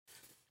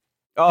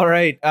All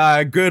right.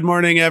 Good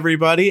morning,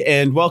 everybody,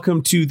 and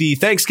welcome to the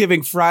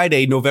Thanksgiving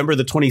Friday, November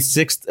the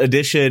 26th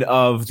edition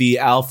of the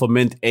Alpha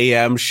Mint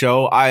AM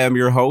show. I am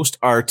your host,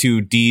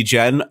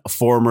 R2D-Gen,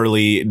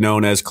 formerly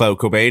known as Clout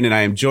Cobain, and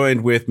I am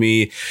joined with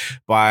me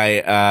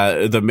by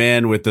the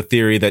man with the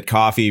theory that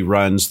coffee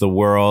runs the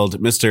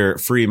world, Mr.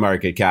 Free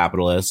Market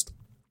Capitalist.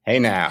 Hey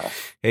now.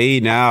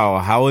 Hey now.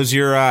 How's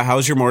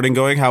your morning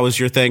going? How was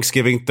your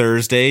Thanksgiving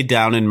Thursday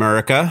down in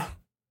America?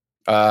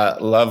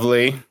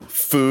 Lovely.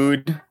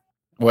 Food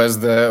was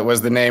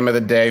the name of the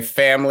day.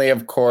 Family,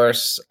 of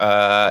course.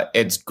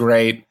 It's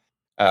great.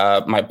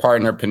 My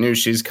partner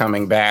Panushi's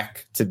coming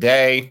back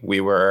today.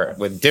 We were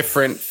with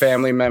different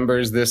family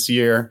members this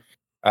year.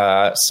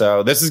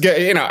 So this is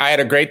good. I had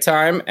a great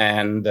time,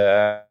 and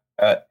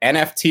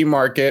NFT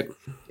market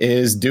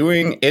is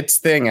doing its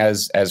thing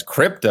as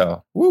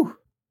crypto. Woo.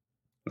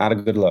 Not a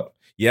good look.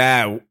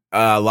 Yeah.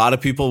 A lot of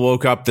people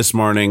woke up this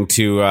morning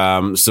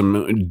to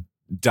some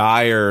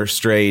dire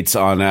straits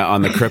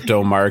on the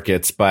crypto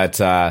markets, but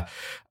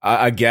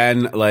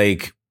again, why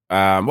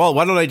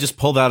don't I just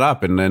pull that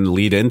up and then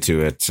lead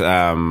into it?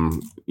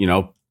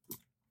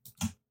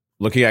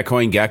 Looking at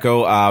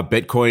CoinGecko,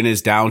 Bitcoin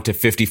is down to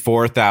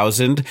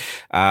 54,000.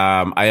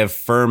 I have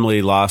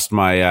firmly lost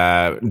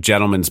my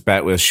gentleman's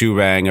bet with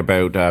Shubhang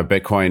about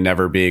Bitcoin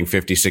never being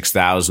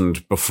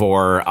 56,000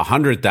 before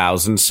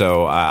 100,000.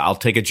 So I'll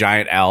take a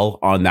giant L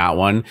on that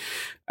one.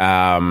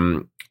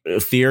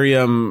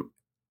 Ethereum,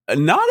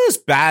 not as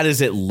bad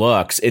as it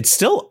looks. It's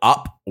still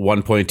up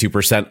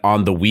 1.2%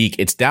 on the week.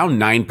 It's down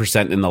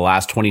 9% in the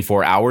last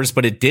 24 hours,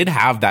 but it did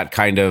have that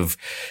kind of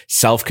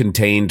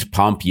self-contained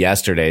pump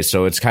yesterday.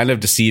 So it's kind of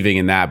deceiving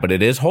in that, but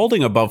it is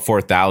holding above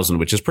 4,000,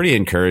 which is pretty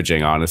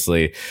encouraging,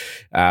 honestly.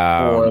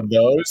 For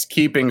those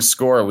keeping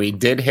score, we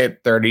did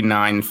hit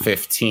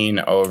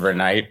 39.15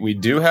 overnight. We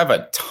do have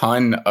a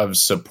ton of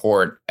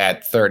support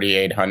at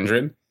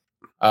 3,800.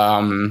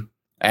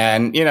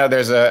 And,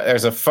 there's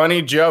a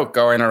funny joke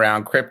going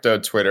around crypto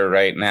Twitter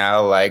right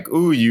now, like,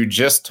 ooh, you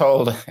just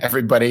told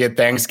everybody at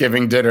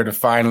Thanksgiving dinner to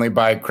finally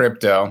buy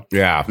crypto.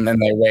 Yeah. And then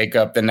they wake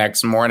up the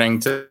next morning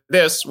to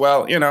this.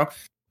 Well,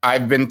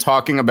 I've been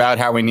talking about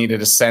how we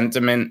needed a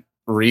sentiment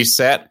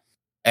reset.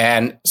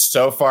 And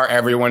so far,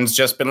 everyone's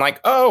just been like,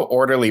 oh,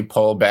 orderly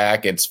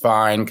pullback. It's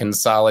fine.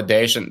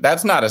 Consolidation.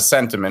 That's not a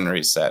sentiment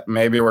reset.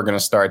 Maybe we're going to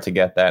start to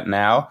get that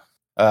now.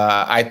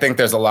 I think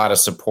there's a lot of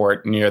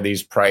support near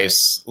these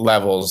price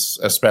levels,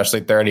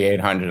 especially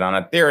 3,800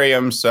 on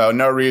Ethereum. So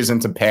no reason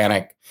to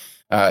panic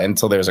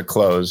until there's a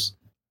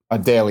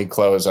daily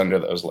close under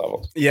those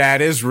levels. Yeah,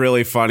 it is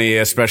really funny,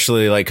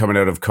 especially like coming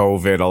out of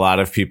COVID. A lot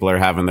of people are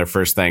having their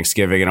first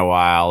Thanksgiving in a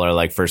while, or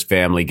like first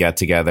family get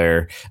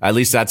together. At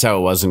least that's how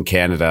it was in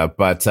Canada.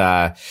 But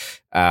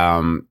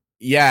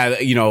yeah,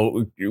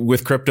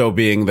 with crypto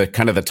being the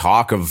kind of the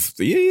talk of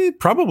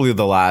probably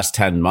the last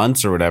 10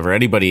 months or whatever,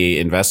 anybody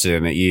invested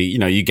in it,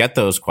 you get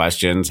those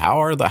questions. How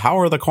are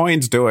the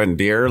coins doing,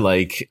 dear?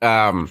 You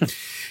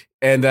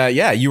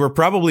were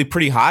probably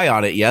pretty high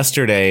on it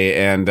yesterday,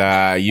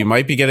 and you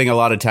might be getting a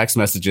lot of text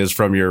messages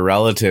from your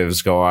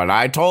relatives going,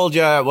 I told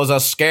you it was a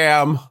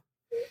scam.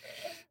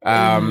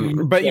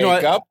 But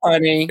wake up,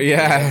 honey.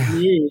 Yeah.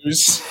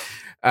 News.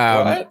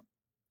 What?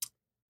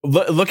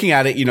 Looking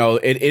at it,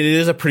 it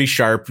is a pretty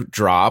sharp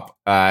drop.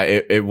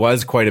 It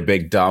was quite a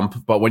big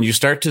dump, but when you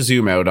start to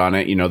zoom out on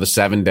it, the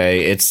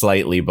 7-day, it's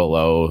slightly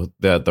below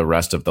the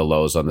rest of the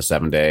lows on the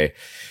 7-day.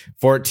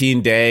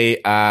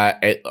 14-day,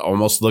 it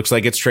almost looks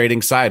like it's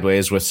trading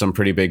sideways with some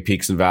pretty big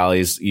peaks and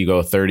valleys. You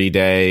go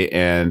 30-day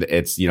and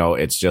it's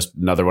just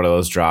another one of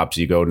those drops.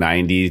 You go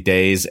 90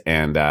 days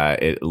and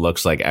it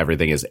looks like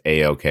everything is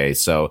A-okay.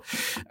 So,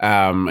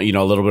 a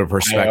little bit of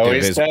perspective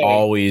is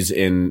always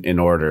in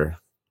order.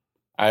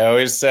 I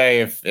always say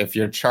if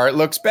your chart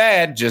looks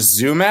bad, just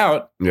zoom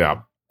out.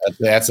 Yeah.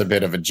 That's a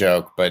bit of a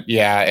joke, but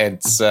yeah,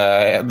 it's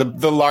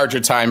the larger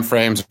time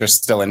frames are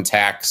still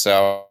intact.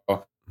 So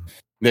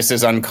this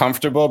is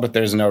uncomfortable, but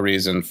there's no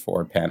reason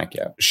for panic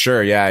yet.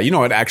 Sure. Yeah. You know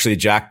what? Actually,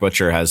 Jack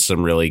Butcher has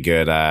some really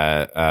good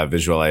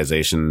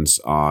visualizations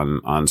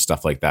on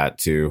stuff like that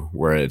too,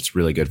 where it's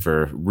really good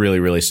for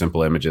really, really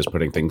simple images,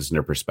 putting things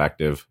into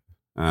perspective.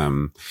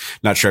 Not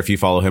sure if you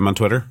follow him on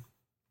Twitter.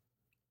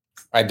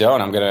 I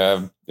don't. I'm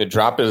going to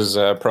drop his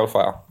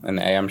profile in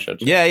the AM show.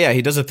 Yeah.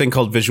 He does a thing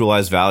called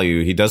Visualize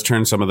Value. He does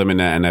turn some of them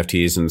into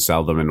NFTs and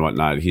sell them and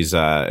whatnot. He's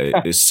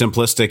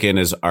simplistic in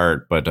his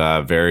art, but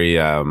very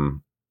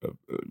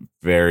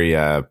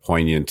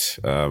poignant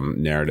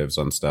narratives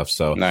on stuff.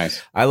 So nice.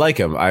 I like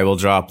him. I will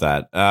drop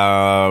that.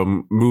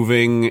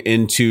 Moving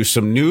into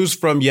some news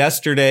from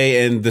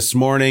yesterday and this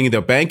morning,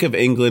 the Bank of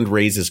England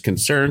raises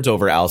concerns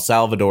over El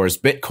Salvador's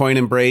Bitcoin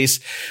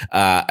embrace.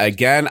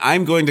 Again,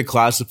 I'm going to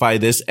classify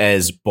this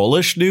as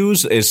bullish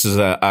news. This is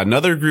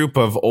another group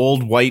of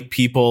old white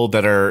people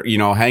that are,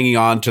 hanging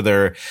on to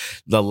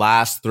the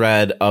last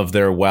thread of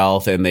their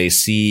wealth, and they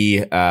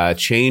see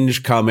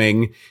change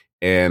coming,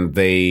 and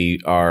they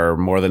are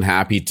more than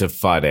happy to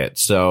FUD it.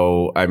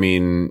 So, I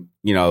mean,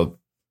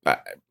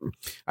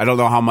 I don't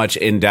know how much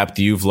in depth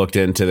you've looked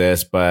into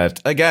this, but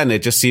again,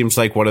 it just seems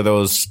like one of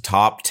those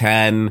top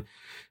 10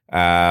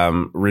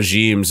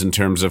 regimes in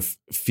terms of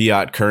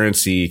fiat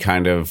currency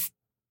kind of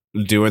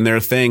doing their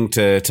thing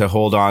to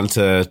hold on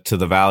to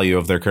the value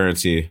of their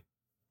currency.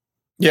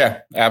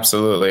 Yeah,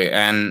 absolutely.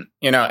 And,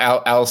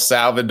 El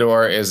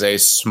Salvador is a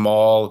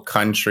small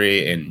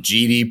country in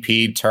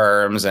GDP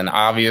terms and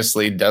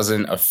obviously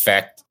doesn't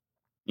affect,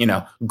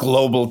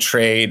 global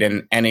trade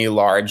in any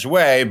large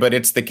way. But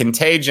it's the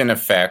contagion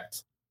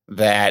effect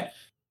that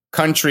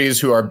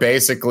countries who are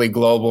basically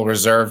global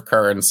reserve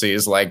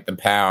currencies like the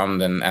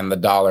pound and the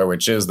dollar,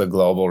 which is the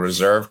global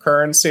reserve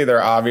currency,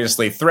 they're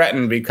obviously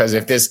threatened because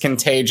if this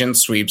contagion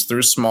sweeps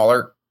through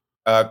smaller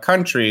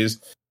countries,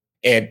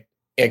 it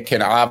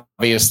can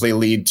obviously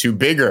lead to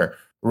bigger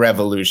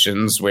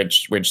revolutions,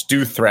 which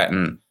do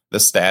threaten the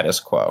status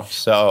quo.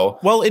 So,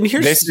 well, and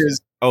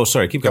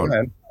sorry, keep going. Go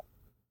ahead.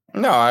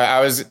 No,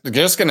 I was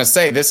just going to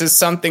say this is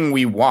something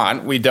we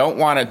want. We don't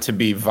want it to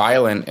be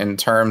violent in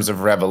terms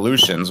of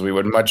revolutions. We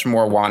would much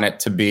more want it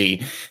to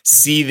be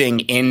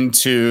seething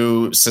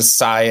into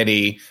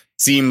society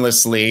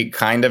seamlessly,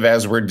 kind of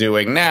as we're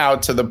doing now,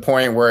 to the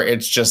point where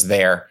it's just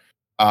there.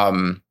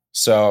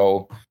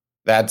 So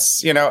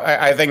that's,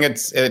 I think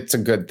it's a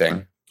good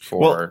thing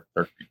for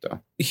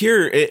crypto.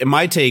 Here,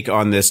 my take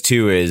on this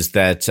too is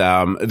that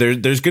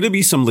there's going to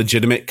be some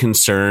legitimate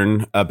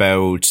concern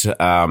about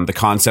the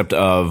concept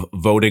of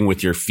voting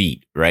with your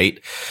feet, right?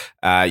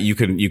 You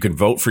can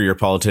vote for your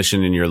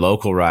politician in your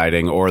local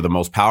riding, or the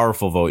most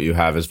powerful vote you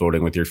have is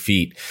voting with your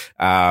feet.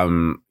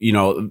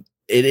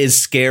 It is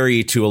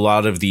scary to a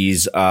lot of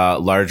these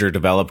larger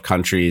developed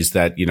countries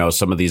that,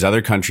 some of these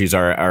other countries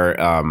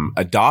are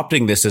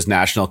adopting this as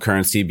national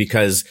currency,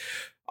 because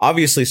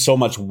obviously so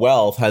much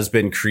wealth has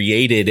been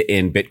created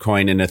in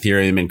Bitcoin and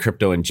Ethereum and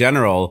crypto in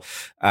general,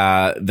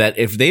 that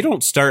if they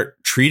don't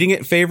start treating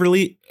it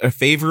favorably,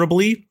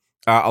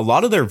 a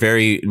lot of their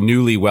very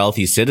newly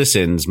wealthy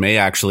citizens may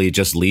actually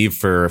just leave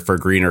for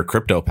greener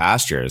crypto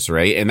pastures,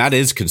 right? And that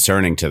is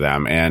concerning to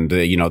them. And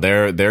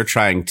they're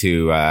trying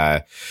to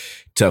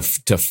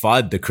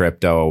FUD the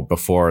crypto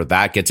before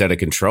that gets out of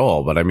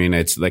control. But I mean,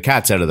 it's the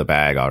cat's out of the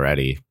bag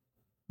already.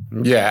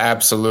 Yeah,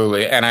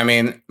 absolutely. And I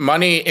mean,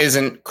 money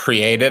isn't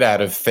created out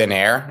of thin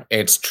air.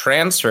 It's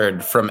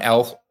transferred from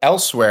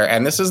elsewhere.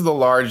 And this is the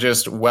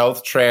largest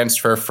wealth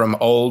transfer from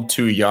old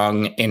to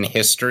young in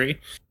history.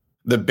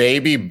 The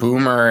baby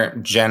boomer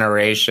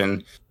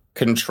generation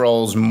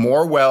controls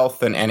more wealth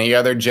than any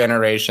other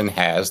generation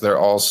has. They're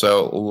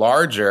also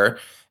larger.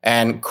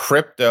 And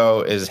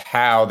crypto is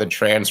how the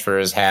transfer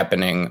is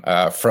happening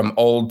from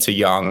old to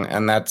young.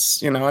 And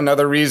that's,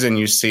 another reason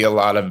you see a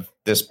lot of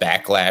this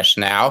backlash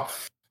now,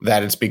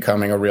 that it's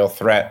becoming a real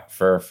threat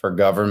for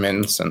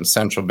governments and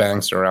central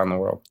banks around the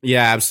world.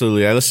 Yeah,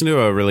 absolutely. I listened to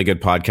a really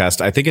good podcast.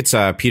 I think it's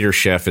Peter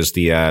Schiff is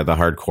the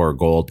hardcore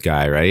gold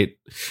guy, right?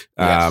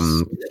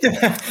 Yes.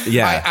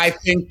 Yeah.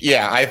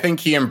 I think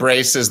he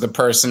embraces the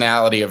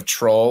personality of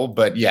troll,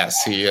 but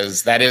yes, he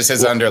is. That is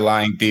his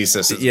underlying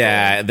thesis.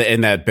 Yeah,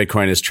 and that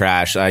Bitcoin is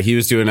trash. He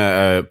was doing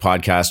a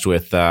podcast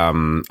with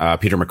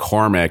Peter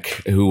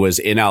McCormick, who was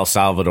in El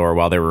Salvador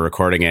while they were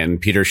recording it.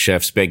 And Peter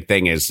Schiff's big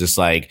thing is just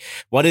like,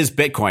 what is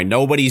Bitcoin?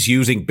 Nobody's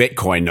using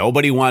Bitcoin.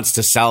 Nobody wants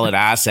to sell an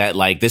asset.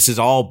 Like, this is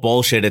all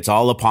bullshit. It's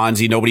all a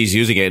Ponzi. Nobody's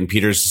using it. And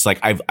Peter's just like,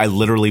 I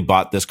literally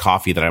bought this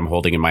coffee that I'm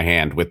holding in my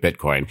hand with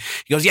Bitcoin.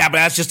 He goes, yeah, but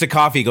that's just a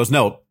coffee. He goes,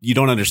 no, you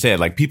don't understand.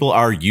 Like, people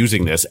are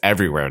using this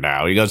everywhere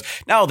now. He goes,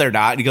 no, they're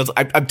not. He goes,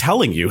 I'm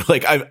telling you,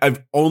 like,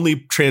 I've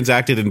only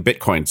transacted in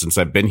Bitcoin since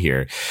I've been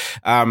here.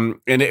 And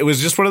it was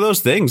just one of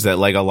those things that,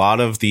 like, a lot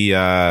of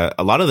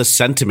the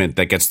sentiment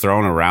that gets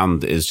thrown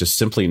around is just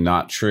simply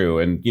not true.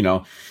 And,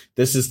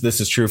 this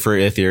is true for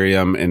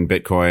Ethereum and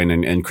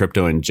Bitcoin and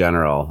crypto in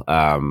general.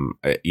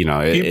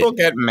 People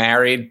get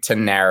married to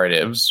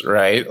narratives,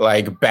 right?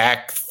 Like,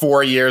 back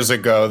 4 years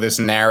ago, this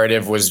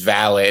narrative was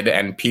valid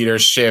and Peter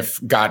Schiff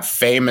got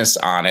famous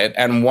on it.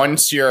 And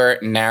once your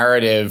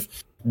narrative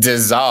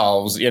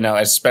dissolves,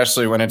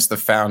 especially when it's the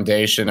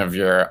foundation of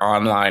your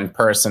online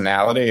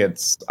personality,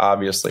 it's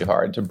obviously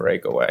hard to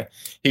break away.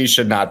 He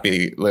should not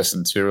be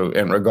listened to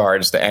in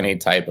regards to any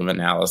type of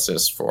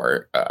analysis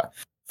for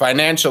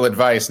financial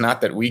advice. Not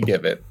that we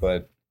give it,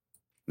 but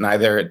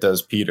neither it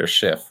does Peter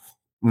Schiff.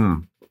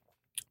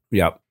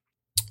 Yep.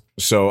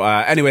 So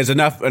anyways,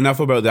 enough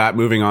about that.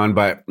 Moving on.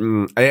 But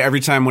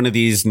every time one of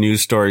these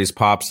news stories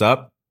pops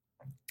up,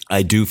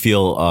 I do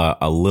feel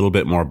a little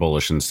bit more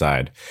bullish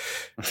inside.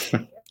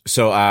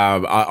 So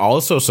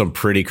also some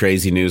pretty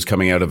crazy news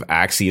coming out of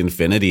Axie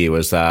Infinity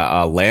was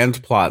a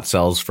land plot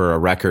sells for a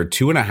record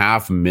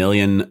 $2.5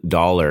 million.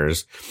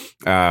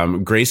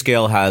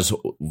 Grayscale has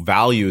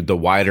valued the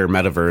wider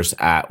metaverse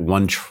at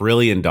 $1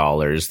 trillion.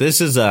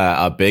 This is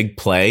a big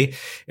play.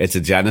 It's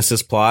a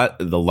Genesis plot,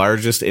 the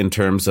largest in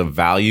terms of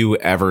value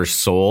ever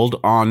sold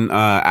on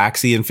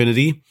Axie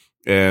Infinity.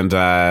 And,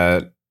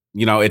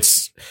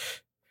 it's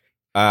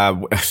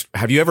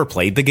have you ever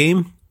played the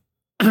game?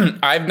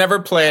 I've never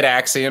played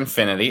Axie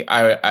Infinity.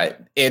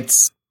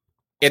 It's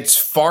it's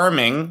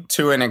farming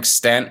to an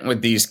extent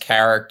with these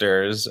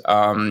characters.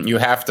 You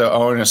have to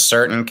own a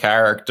certain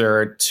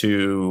character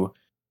to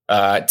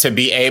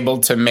be able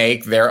to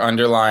make their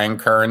underlying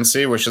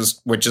currency, which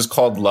is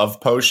called Love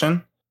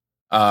Potion.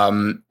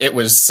 It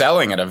was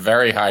selling at a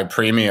very high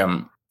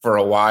premium for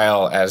a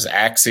while, as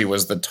Axie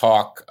was the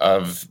talk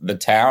of the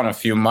town a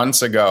few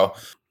months ago.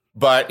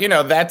 But,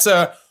 that's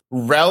a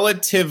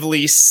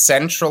relatively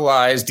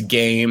centralized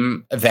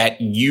game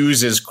that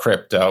uses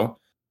crypto.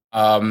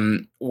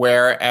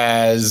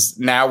 Whereas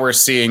now we're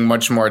seeing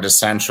much more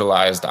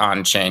decentralized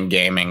on-chain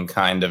gaming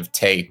kind of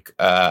take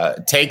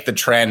the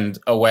trend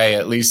away,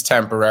 at least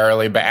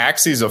temporarily. But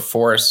Axie's a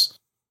force.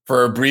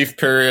 For a brief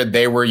period,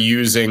 they were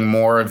using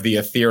more of the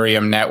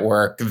Ethereum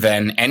network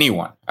than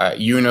anyone,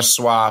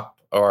 Uniswap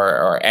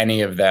or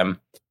any of them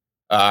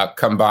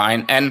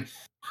combined. And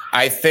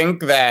I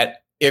think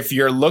that if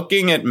you're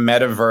looking at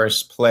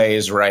metaverse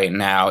plays right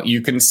now,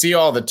 you can see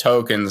all the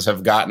tokens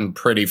have gotten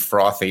pretty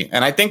frothy.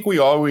 And I think we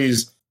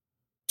always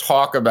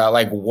talk about,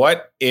 like,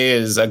 what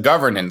is a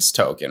governance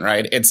token,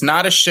 right? It's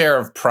not a share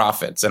of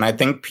profits. And I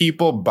think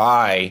people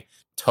buy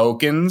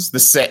tokens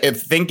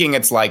thinking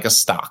it's like a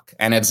stock,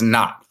 and it's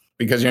not,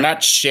 because you're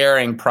not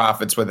sharing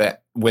profits with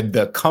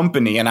the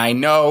company. And I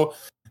know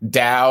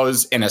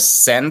DAOs, in a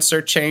sense,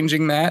 are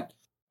changing that.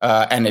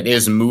 And it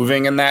is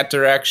moving in that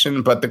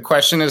direction. But the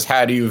question is,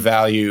 how do you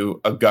value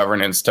a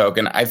governance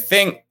token? I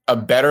think a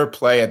better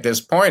play at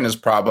this point is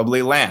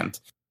probably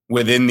land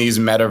within these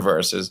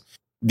metaverses.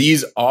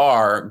 These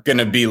are going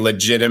to be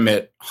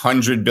legitimate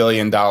 $100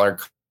 billion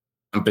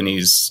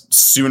companies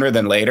sooner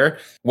than later.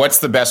 What's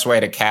the best way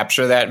to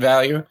capture that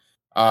value?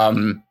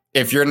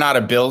 If you're not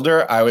a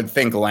builder, I would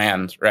think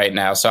land right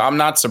now. So I'm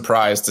not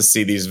surprised to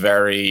see these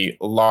very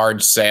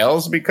large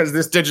sales, because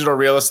this digital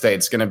real estate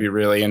is going to be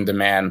really in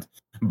demand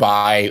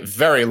by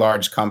very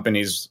large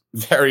companies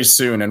very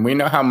soon. And we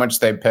know how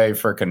much they pay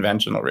for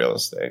conventional real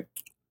estate.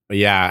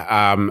 Yeah,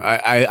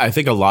 I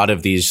think a lot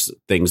of these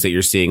things that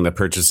you're seeing, the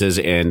purchases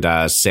and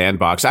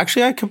Sandbox.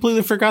 Actually, I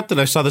completely forgot that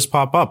I saw this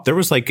pop up. There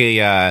was like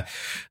a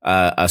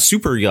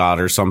super yacht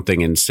or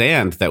something in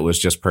Sand that was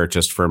just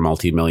purchased for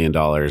multi-million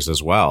dollars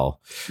as well.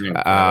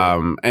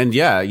 And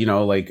yeah,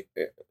 like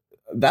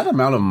that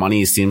amount of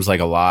money seems like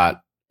a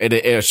lot.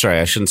 Sorry,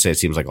 I shouldn't say it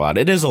seems like a lot.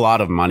 It is a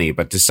lot of money,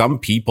 but to some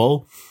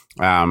people,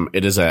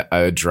 it is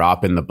a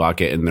drop in the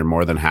bucket, and they're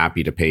more than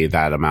happy to pay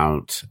that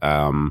amount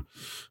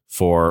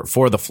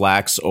for the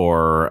flex,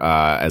 or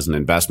as an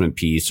investment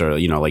piece, or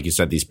like you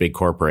said, these big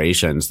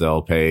corporations,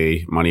 they'll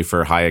pay money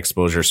for high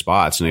exposure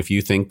spots. And if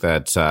you think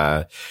that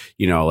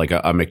like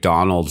a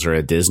McDonald's or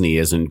a Disney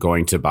isn't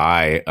going to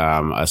buy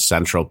a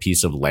central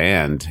piece of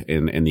land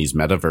in these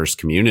metaverse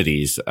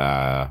communities,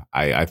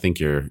 I think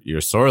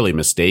you're sorely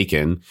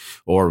mistaken,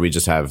 or we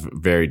just have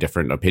very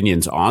different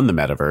opinions on the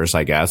metaverse,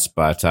 I guess.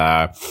 But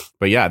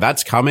yeah,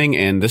 that's coming,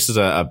 and this is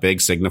a big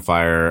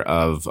signifier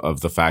of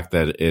the fact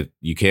that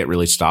you can't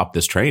really stop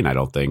this train, I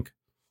don't think.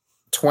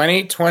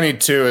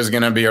 2022 is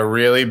going to be a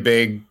really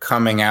big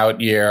coming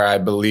out year, I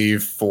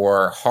believe,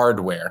 for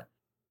hardware.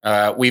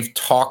 We've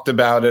talked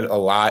about it a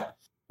lot.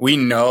 We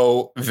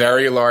know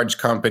very large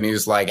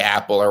companies like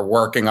Apple are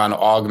working on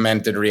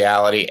augmented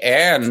reality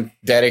and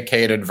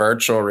dedicated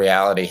virtual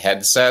reality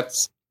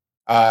headsets.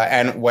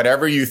 And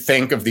whatever you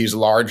think of these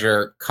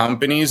larger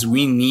companies,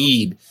 we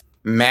need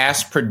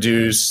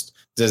mass-produced,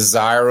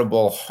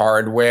 desirable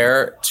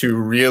hardware to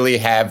really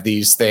have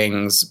these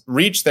things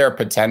reach their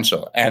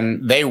potential.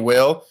 And they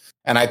will.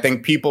 And I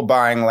think people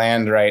buying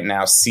land right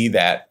now see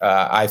that.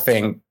 I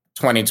think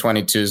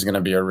 2022 is going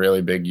to be a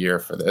really big year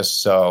for this.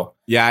 So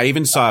yeah, I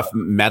even saw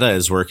Meta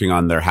is working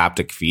on their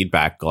haptic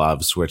feedback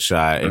gloves, which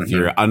if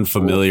you're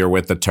unfamiliar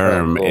with the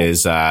term,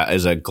 is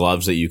a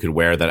gloves that you could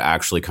wear that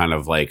actually kind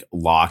of like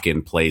lock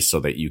in place, so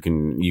that you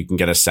can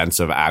get a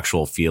sense of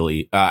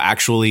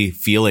actually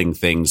feeling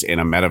things in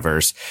a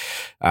metaverse.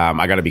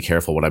 I got to be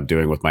careful what I'm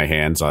doing with my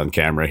hands on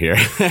camera here.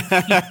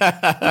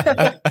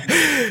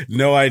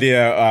 No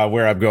idea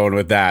where I'm going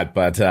with that,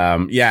 but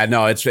yeah,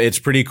 no, it's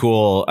pretty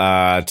cool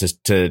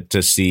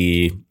to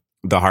see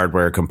the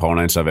hardware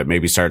components of it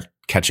maybe start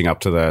catching up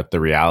to the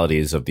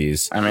realities of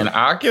these. I mean,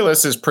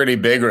 Oculus is pretty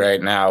big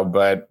right now,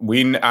 but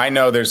I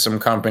know there's some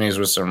companies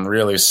with some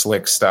really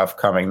slick stuff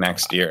coming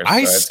next year.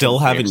 I still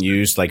haven't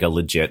used like a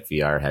legit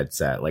VR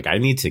headset. Like I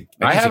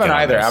haven't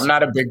either. I'm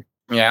not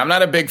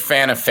a big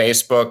fan of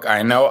Facebook.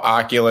 I know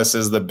Oculus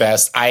is the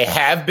best. I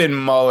have been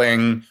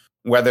mulling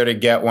whether to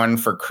get one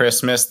for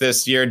Christmas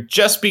this year,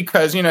 just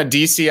because,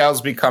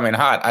 DCL's becoming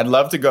hot. I'd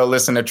love to go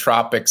listen to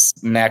Tropic's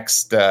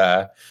next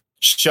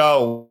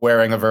show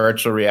wearing a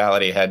virtual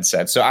reality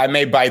headset. So I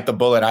may bite the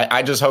bullet.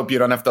 I just hope you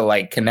don't have to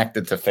like connect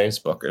it to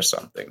Facebook or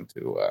something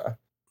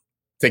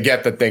to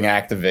get the thing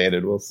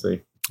activated. We'll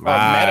see.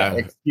 Meta,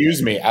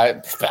 excuse me.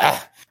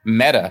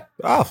 Meta.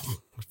 Oh,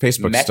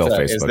 Facebook's Meta still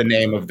Facebook. Is the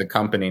name of the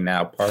company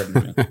now.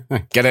 Pardon me.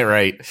 Get it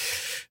right.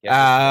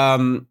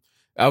 Yes.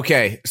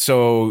 Okay,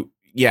 so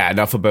yeah,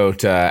 enough about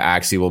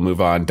Axie. We'll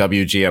move on.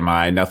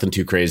 WGMI, nothing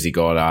too crazy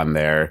going on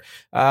there.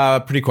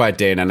 Pretty quiet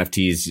day in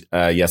NFTs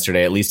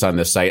yesterday, at least on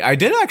this site. I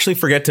did actually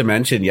forget to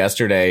mention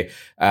yesterday,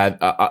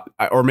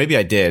 or maybe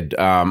I did,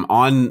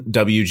 on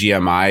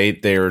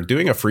WGMI, they're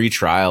doing a free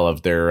trial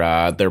of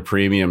their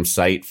premium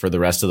site for the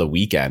rest of the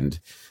weekend.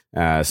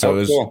 So it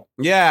was, cool.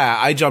 Yeah,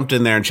 I jumped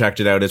in there and checked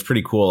it out. It's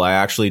pretty cool. I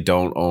actually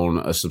don't own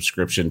a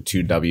subscription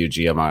to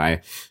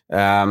WGMI.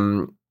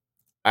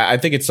 I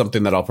think it's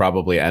something that I'll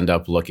probably end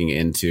up looking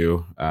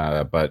into,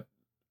 but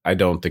I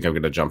don't think I'm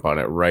going to jump on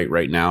it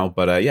right now.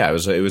 But yeah,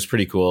 it was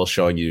pretty cool,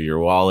 showing you your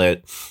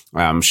wallet,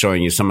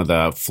 showing you some of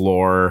the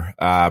floor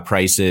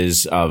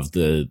prices of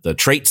the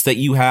traits that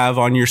you have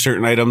on your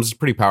certain items.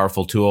 Pretty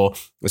powerful tool,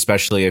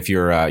 especially if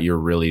you're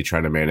really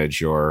trying to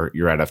manage your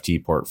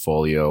NFT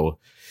portfolio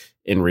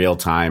in real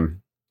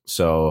time.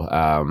 So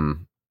I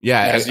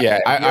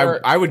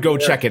would go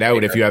check it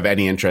out if you have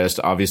any interest.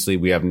 Obviously,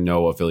 we have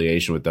no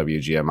affiliation with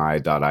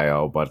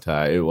WGMI.io, but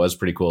it was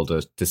pretty cool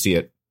to see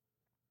it.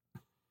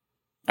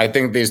 I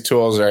think these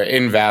tools are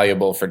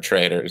invaluable for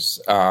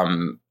traders.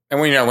 And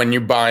when you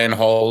buy and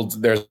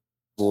hold, there's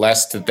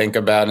less to think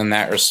about in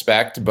that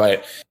respect.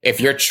 But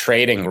if you're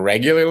trading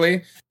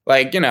regularly,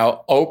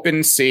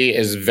 OpenSea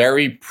is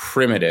very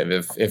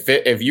primitive.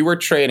 If you were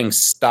trading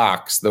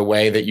stocks the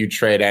way that you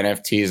trade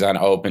NFTs on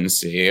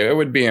OpenSea, it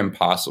would be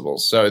impossible.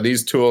 So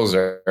these tools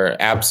are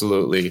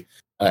absolutely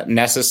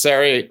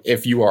necessary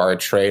if you are a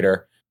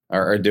trader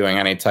or doing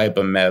any type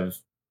of MEV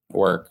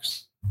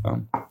works.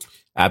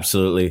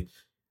 Absolutely.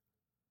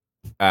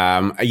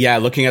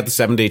 Looking at the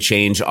 7-day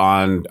change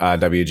on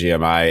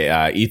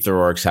WGMI,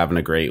 EtherOrcs having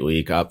a great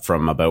week, up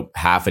from about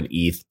half an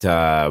ETH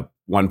to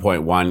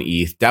 1.1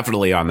 ETH,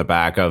 definitely on the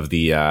back of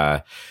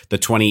the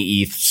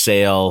 20 ETH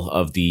sale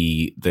of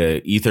the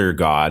Ether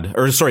God,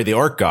 the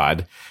Orc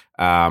God,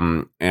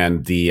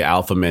 and the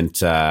Alpha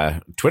Mint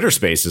Twitter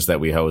Spaces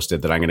that we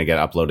hosted that I'm going to get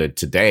uploaded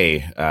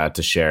today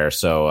to share.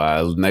 So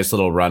a nice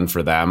little run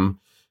for them.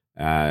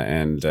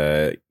 And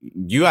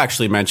you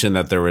actually mentioned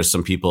that there was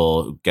some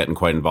people getting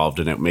quite involved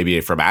in it,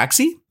 maybe from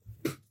Axie.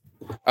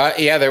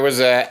 There was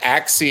a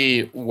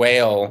Axie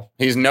whale.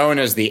 He's known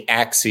as the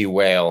Axie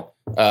whale,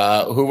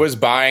 who was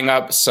buying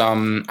up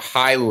some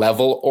high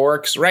level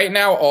orcs. Right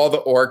now, all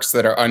the orcs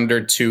that are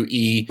under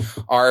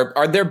 2E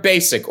are their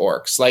basic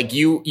orcs. Like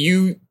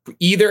you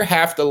either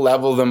have to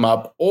level them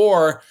up,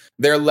 or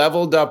they're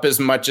leveled up as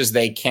much as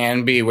they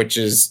can be, which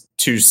is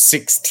to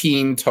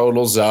 16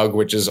 total Zug,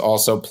 which is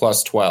also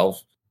plus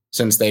 12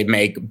 since they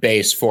make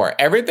base 4.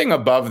 Everything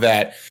above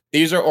that,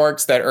 these are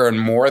orcs that earn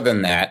more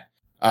than that.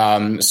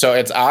 So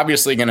it's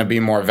obviously going to be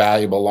more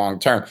valuable long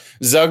term.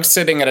 Zug's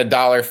sitting at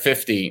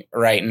 $1.50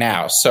 right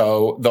now.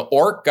 So the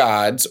orc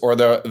gods, or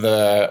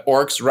the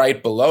orcs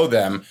right below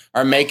them,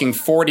 are making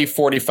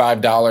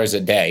 $45 a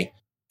day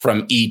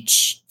from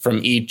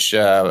each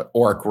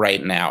orc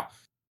right now.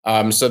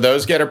 So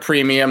those get a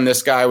premium.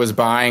 This guy was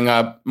buying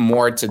up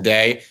more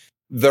today.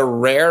 The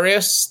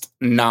rarest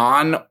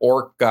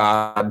non-orc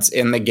gods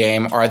in the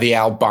game are the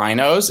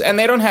albinos, and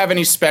they don't have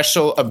any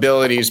special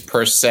abilities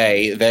per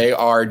se. They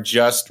are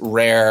just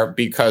rare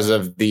because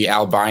of the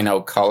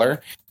albino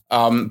color.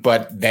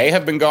 But they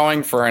have been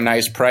going for a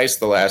nice price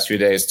the last few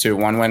days too.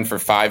 One went for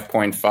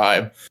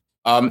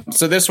 5.5.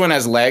 So this one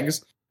has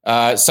legs.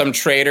 Some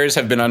traders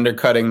have been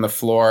undercutting the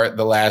floor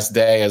the last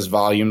day as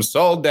volume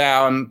slowed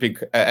down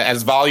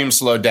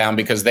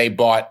because they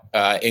bought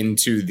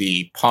into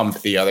the pump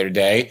the other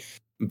day.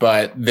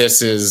 But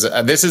this is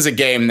a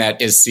game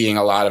that is seeing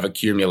a lot of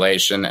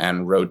accumulation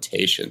and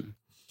rotation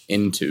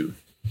into.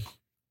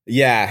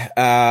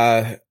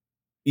 Yeah,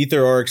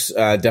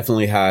 EtherOrcs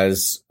definitely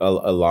has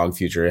a long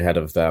future ahead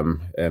of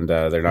them, and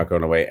they're not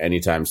going away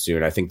anytime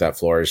soon. I think that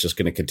floor is just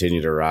going to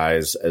continue to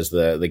rise as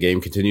the game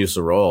continues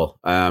to roll.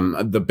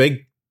 The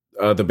big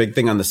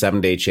thing on the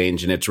 7-day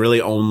change, and it's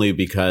really only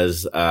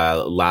because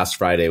last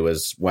Friday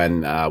was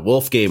when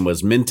Wolf Game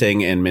was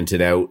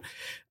minted out.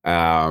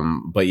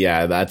 But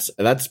yeah, that's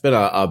been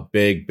a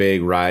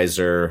big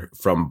riser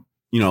from,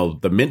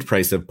 the mint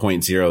price of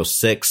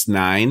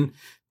 0.069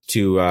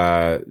 to,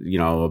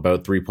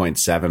 about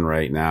 3.7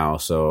 right now.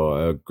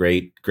 So a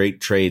great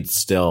trade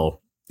still,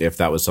 if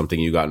that was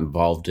something you got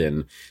involved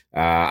in.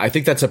 I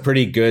think that's a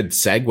pretty good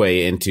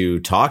segue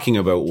into talking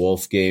about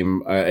Wolf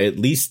Game, at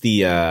least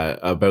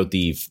about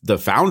the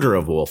founder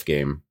of Wolf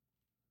Game.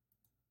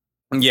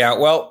 Yeah,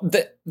 well,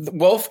 the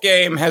Wolf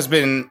Game has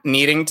been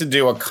needing to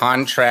do a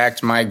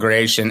contract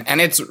migration, and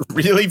it's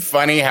really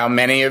funny how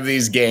many of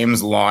these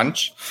games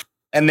launch,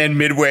 and then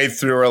midway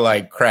through are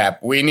like,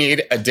 crap, we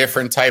need a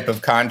different type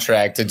of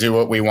contract to do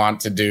what we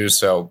want to do,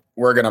 so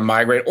we're going to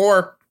migrate,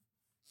 or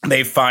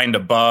they find a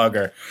bug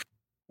or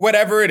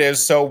whatever it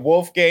is. So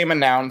Wolf Game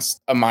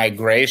announced a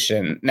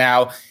migration.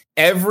 Now,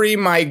 every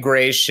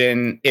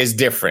migration is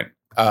different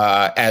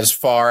as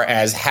far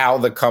as how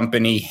the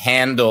company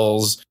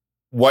handles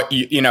what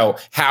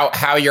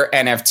how your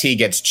NFT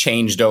gets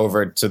changed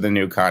over to the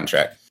new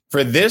contract.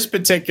 For this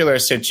particular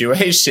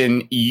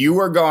situation, you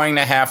are going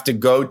to have to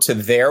go to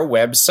their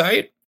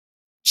website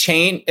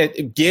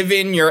give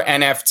in your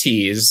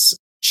NFTs,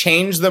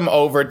 change them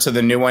over to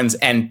the new ones,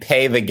 and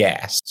pay the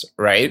gas.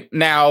 Right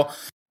now,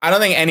 I don't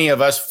think any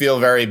of us feel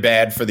very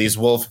bad for these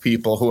wolf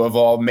people who have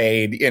all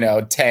made,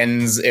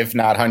 tens, if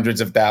not hundreds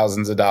of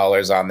thousands of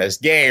dollars on this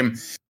game,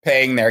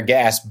 paying their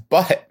gas.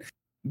 But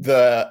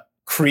the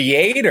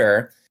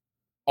creator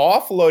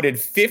offloaded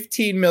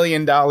 $15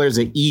 million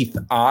of ETH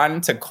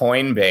onto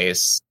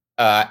Coinbase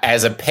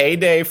as a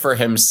payday for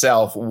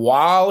himself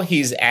while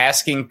he's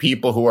asking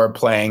people who are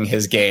playing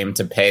his game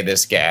to pay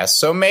this gas.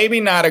 So maybe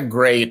not a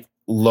great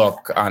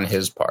look on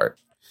his part.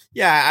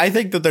 Yeah, I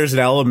think that there's an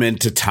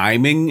element to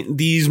timing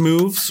these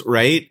moves,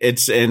 right?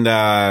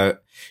 Right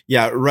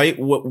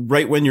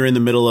when you're in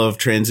the middle of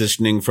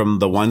transitioning from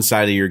the one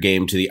side of your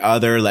game to the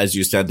other, as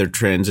you said, they're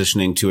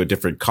transitioning to a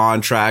different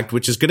contract,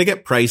 which is going to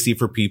get pricey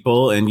for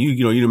people. And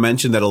you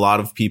mentioned that a lot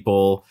of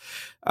people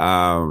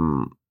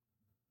are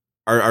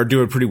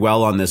doing pretty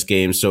well on this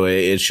game, so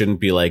it shouldn't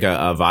be like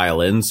a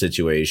violin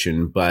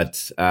situation.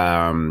 But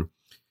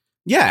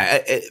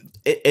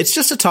it's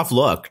just a tough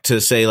look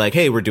to say like,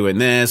 hey, we're doing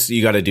this.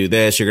 You got to do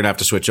this. You're going to have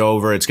to switch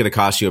over. It's going to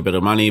cost you a bit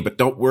of money, but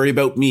don't worry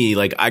about me.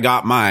 Like, I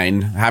got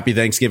mine. Happy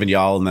Thanksgiving,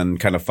 y'all. And then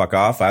kind of fuck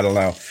off. I don't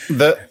know.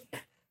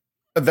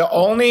 The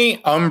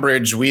only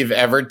umbrage we've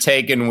ever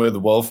taken with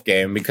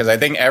Wolfgame, because I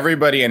think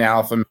everybody in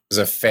Alpha is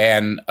a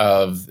fan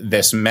of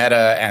this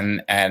meta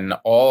and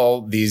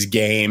all these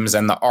games,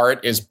 and the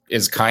art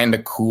is kind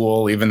of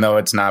cool, even though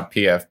it's not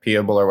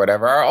PFPable or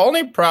whatever. Our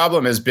only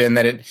problem has been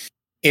that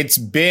it's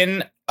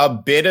been a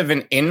bit of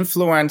an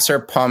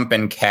influencer pump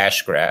and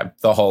cash grab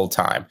the whole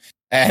time.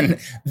 And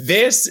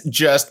this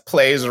just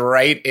plays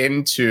right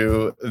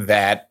into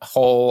that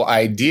whole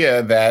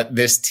idea that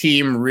this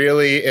team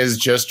really is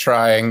just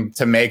trying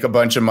to make a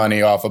bunch of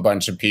money off a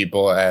bunch of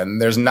people.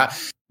 And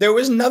there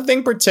was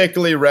nothing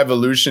particularly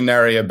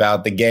revolutionary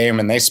about the game.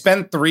 And they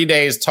spent 3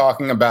 days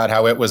talking about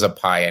how it was a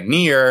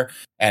pioneer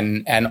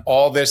and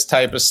all this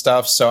type of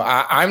stuff. So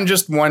I'm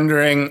just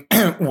wondering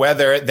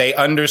whether they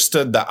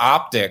understood the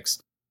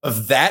optics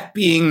of that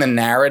being the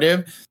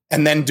narrative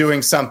and then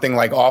doing something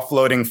like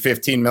offloading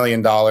 $15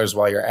 million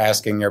while you're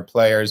asking your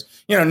players.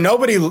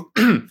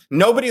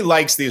 Nobody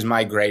likes these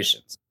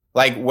migrations.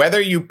 Like,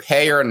 whether you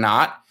pay or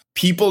not,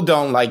 people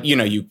don't like,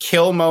 you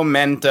kill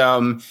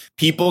momentum.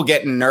 People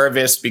get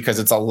nervous because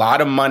it's a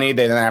lot of money.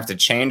 They then have to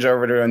change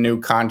over to a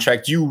new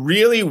contract. You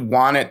really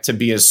want it to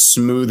be as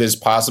smooth as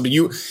possible.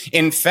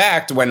 In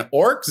fact, when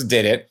Orcs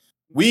did it,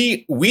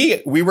 we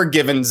were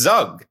given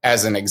Zug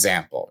as an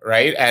example,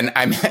 right? And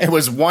it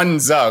was one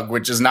Zug,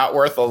 which is not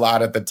worth a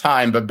lot at the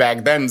time, but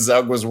back then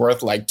Zug was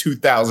worth like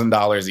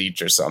 $2,000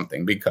 each or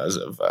something because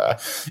of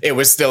it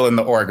was still in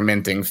the org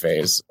minting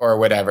phase or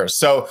whatever.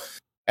 So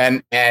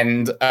and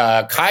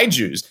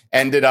Kaijus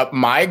ended up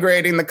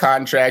migrating the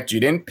contract. You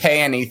didn't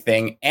pay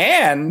anything,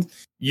 and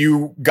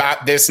you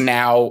got this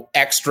now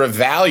extra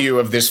value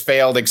of this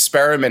failed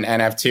experiment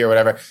NFT or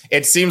whatever.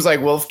 It seems like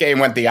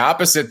Wolfgame went the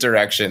opposite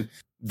direction.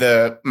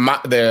 The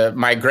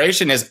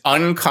migration is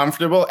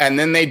uncomfortable, and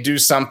then they do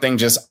something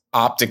just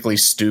optically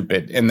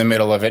stupid in the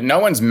middle of it. No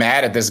one's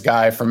mad at this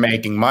guy for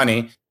making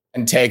money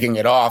and taking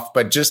it off,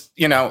 but just,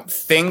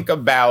 think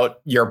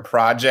about your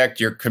project,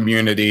 your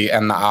community,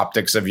 and the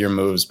optics of your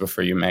moves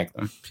before you make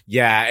them.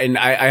 Yeah, and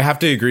I have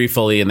to agree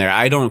fully in there.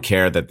 I don't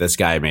care that this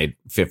guy made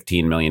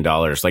 $15 million.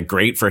 Like,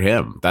 great for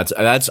him. That's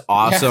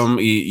awesome.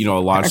 Yeah. He,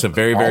 launched a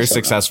very, very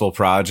successful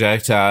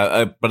project.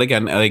 But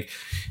again, like,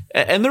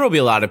 and there will be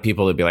a lot of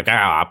people that be like,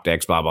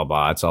 optics, blah, blah,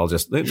 blah. It's all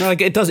just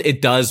like,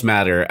 it does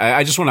matter.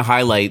 I just want to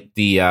highlight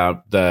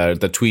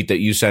the tweet that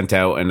you sent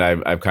out, and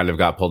I've kind of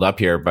got pulled up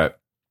here, but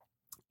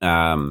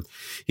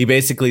he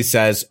basically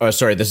says,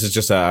 this is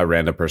just a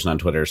random person on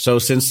Twitter. So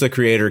since the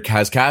creator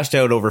has cashed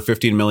out over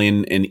 15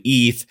 million in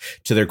ETH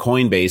to their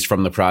Coinbase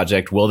from the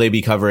project, will they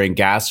be covering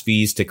gas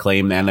fees to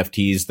claim the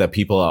NFTs that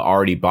people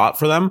already bought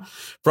from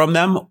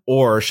them?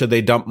 Or should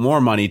they dump more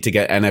money to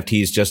get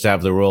NFTs just to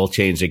have the rule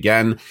change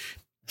again?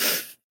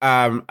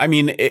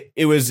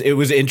 It was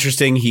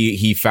interesting.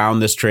 He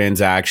found this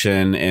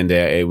transaction, and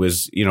it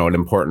was, an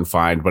important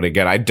find. But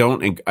again, I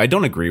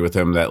don't agree with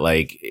him that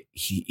like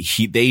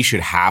they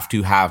should have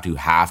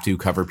to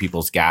cover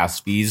people's gas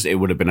fees. It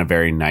would have been a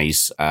very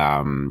nice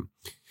thing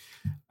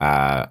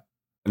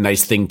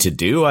to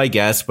do, I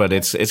guess. But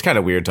it's kind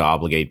of weird to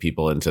obligate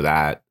people into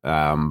that.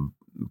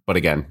 But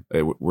again,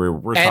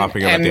 we're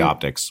talking about the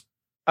optics.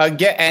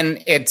 Again,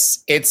 and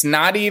it's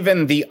not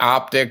even the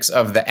optics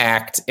of the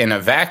act in a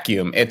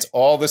vacuum. It's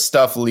all the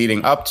stuff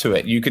leading up to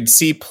it. You could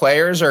see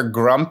players are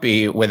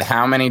grumpy with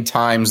how many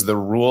times the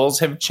rules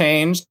have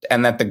changed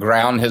and that the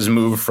ground has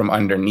moved from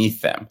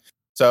underneath them.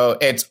 So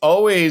it's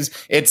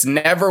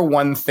never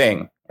one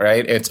thing,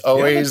 right? It's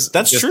always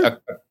that's true.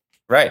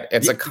 Right.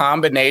 It's a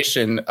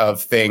combination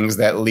of things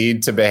that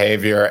lead to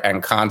behavior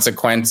and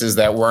consequences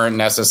that weren't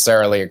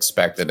necessarily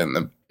expected in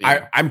the.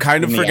 I'm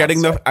kind of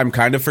forgetting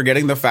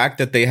the fact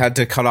that they had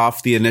to cut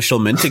off the initial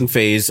minting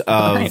phase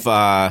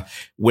of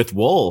with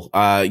wool.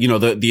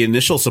 The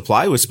initial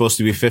supply was supposed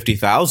to be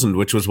 50,000,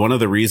 which was one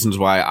of the reasons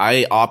why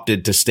I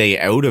opted to stay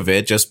out of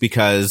it, just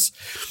because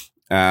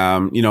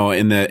in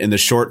the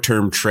short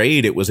term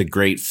trade it was a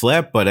great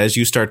flip, but as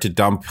you start to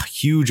dump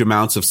huge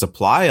amounts of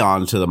supply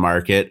onto the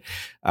market,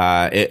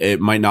 it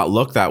might not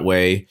look that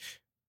way.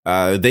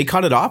 They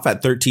cut it off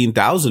at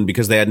 13,000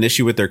 because they had an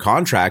issue with their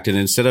contract. And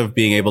instead of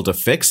being able to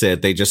fix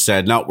it, they just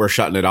said, no, we're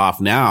shutting it off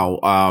now.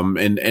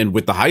 And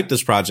with the hype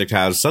this project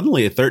has,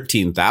 suddenly a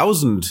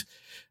 13,000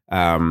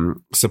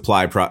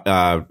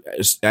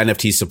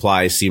 NFT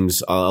supply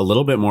seems a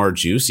little bit more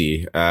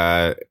juicy.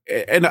 And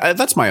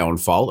that's my own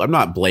fault. I'm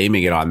not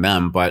blaming it on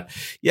them, but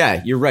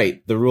yeah, you're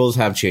right. The rules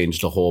have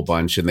changed a whole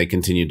bunch and they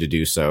continue to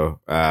do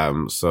so.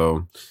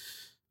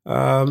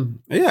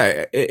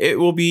 It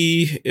will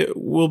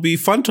be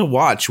fun to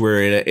watch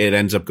where it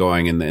ends up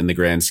going in the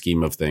grand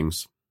scheme of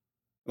things.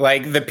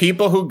 Like, the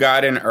people who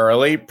got in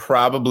early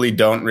probably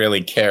don't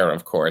really care,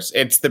 of course.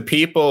 It's the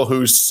people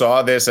who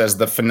saw this as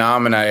the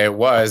phenomena it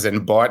was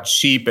and bought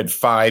cheap at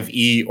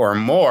 5E or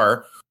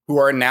more who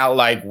are now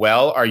like,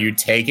 well, are you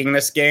taking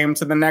this game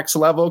to the next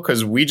level?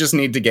 Because we just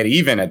need to get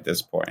even at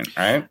this point,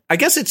 right? I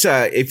guess it's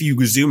if you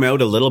zoom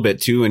out a little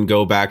bit too and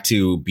go back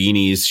to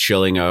Beanie's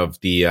shilling of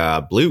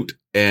the Bloot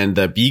and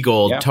the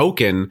B-Gold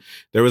token,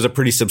 there was a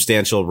pretty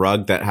substantial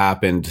rug that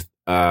happened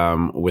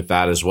with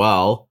that as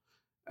well.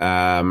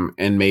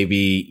 And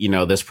maybe,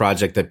 this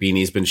project that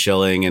Beanie's been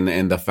shilling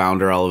and the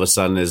founder all of a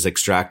sudden is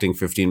extracting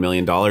 $15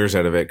 million out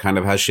of it kind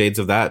of has shades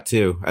of that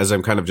too, as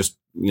I'm kind of just,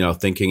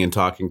 thinking and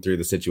talking through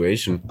the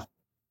situation.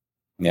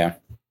 Yeah.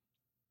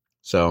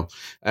 So,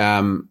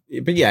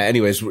 but yeah,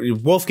 anyways,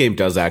 Wolf Game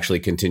does actually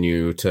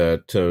continue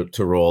to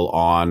roll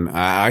on.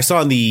 I saw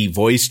in the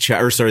voice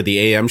chat, the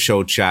AM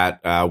show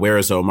chat,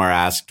 Whereas Omar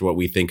asked what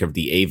we think of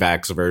the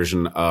AVAX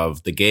version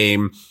of the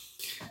game.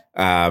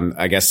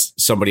 I guess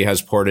somebody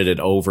has ported it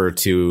over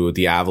to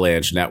the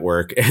Avalanche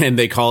network and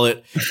they call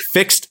it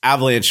fixed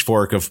Avalanche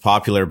fork of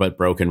popular but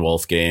broken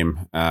Wolf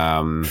Game.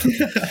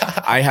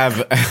 I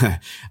have,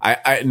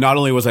 I not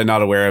only was I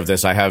not aware of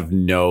this, I have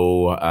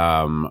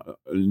no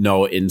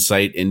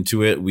insight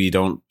into it. We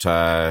don't,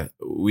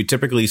 we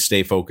typically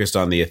stay focused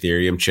on the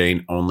Ethereum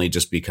chain only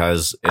just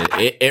because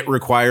it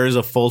requires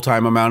a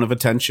full-time amount of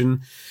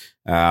attention.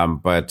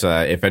 But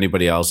if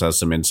anybody else has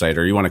some insight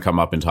or you want to come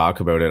up and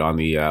talk about it on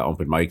the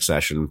open mic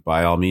session,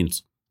 by all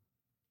means.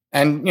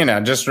 And,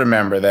 just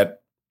remember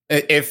that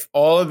if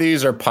all of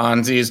these are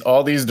Ponzi's,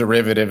 all these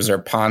derivatives are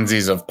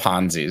Ponzi's of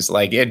Ponzi's.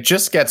 Like, it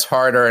just gets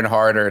harder and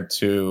harder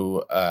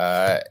to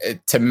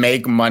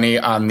make money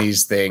on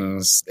these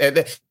things.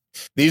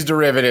 These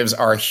derivatives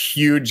are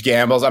huge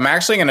gambles. I'm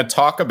actually going to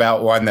talk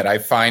about one that I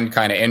find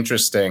kind of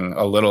interesting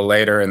a little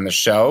later in the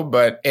show,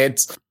 but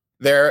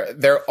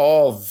they're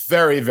all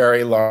very,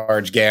 very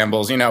large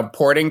gambles.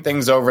 Porting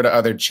things over to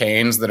other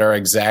chains that are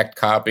exact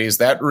copies,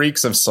 that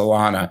reeks of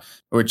Solana,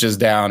 which is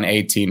down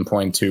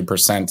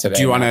 18.2% today.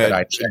 Do you want to?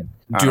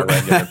 On a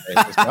regular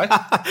basis. What?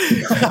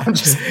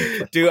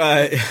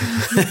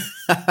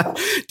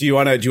 Do you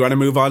want to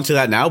move on to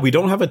that now? We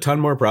don't have a ton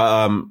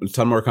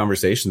more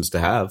conversations to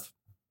have.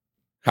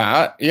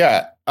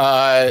 Yeah.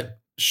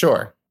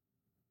 Sure.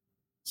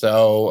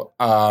 So,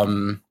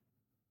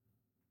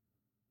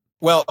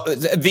 well,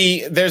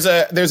 there's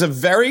a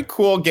very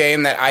cool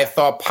game that I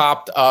thought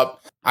popped up.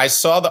 I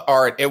saw the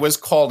art. It was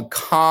called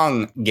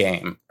Kong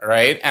Game,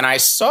 right? And I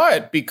saw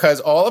it because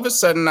all of a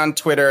sudden on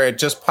Twitter, it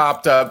just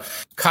popped up.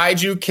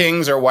 Kaiju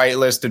Kings are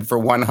whitelisted for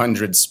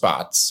 100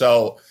 spots.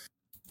 So,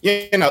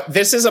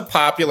 this is a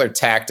popular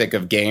tactic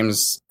of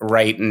games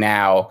right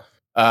now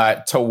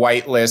to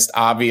whitelist,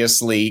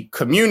 obviously,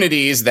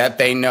 communities that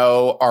they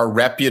know are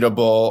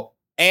reputable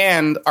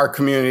and are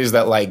communities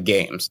that like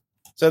games.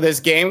 So this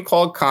game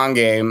called Kong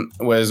Game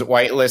was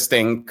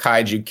whitelisting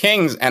Kaiju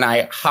Kings, and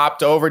I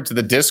hopped over to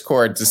the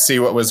Discord to see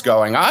what was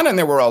going on, and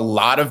there were a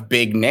lot of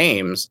big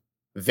names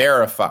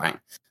verifying.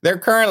 They're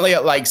currently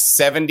at like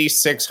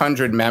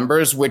 7,600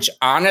 members, which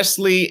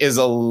honestly is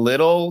a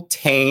little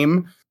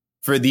tame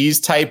for these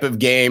type of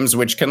games,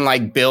 which can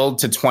like build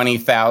to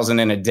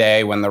 20,000 in a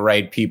day when the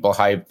right people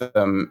hype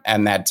them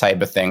and that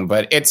type of thing.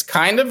 But it's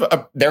kind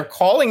of, they're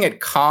calling it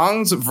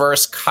Kongs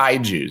versus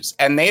Kaijus,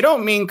 and they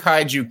don't mean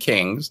Kaiju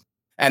Kings.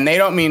 And they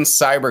don't mean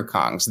Cyber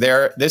Kongs.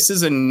 This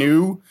is a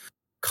new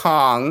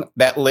Kong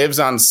that lives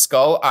on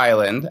Skull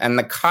Island, and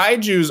the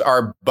kaijus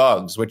are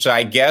bugs, which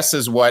I guess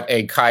is what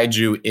a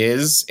kaiju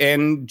is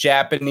in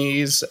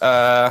Japanese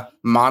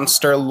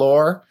monster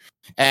lore.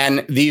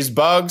 And these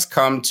bugs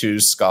come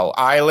to Skull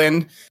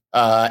Island,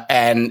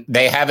 and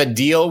they have a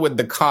deal with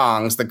the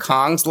Kongs. The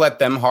Kongs let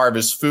them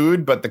harvest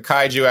food, but the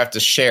kaiju have to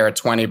share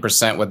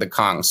 20% with the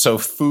Kongs. So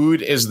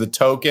food is the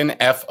token,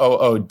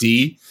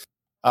 FOOD.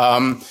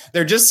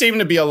 There just seem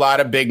to be a lot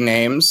of big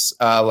names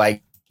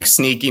like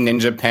Sneaky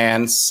Ninja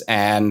Pants,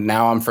 and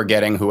now I'm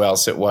forgetting who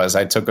else it was.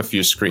 I took a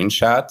few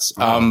screenshots.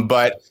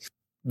 But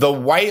the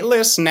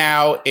whitelist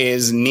now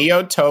is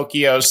Neo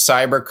Tokyo,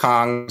 Cyber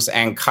Kongs,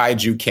 and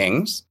Kaiju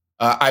Kings.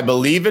 I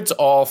believe it's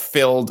all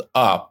filled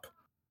up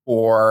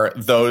for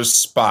those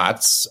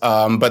spots,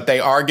 but they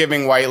are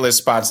giving whitelist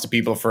spots to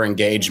people for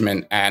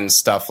engagement and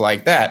stuff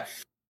like that.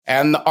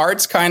 And the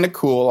art's kind of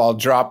cool. I'll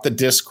drop the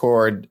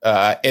Discord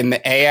in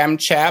the AM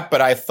chat,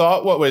 but I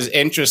thought what was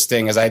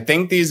interesting is I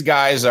think these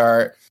guys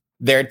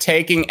they're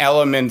taking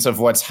elements of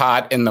what's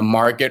hot in the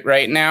market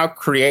right now,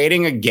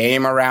 creating a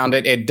game around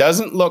it. It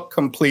doesn't look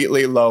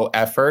completely low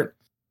effort.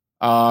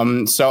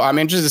 So I'm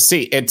interested to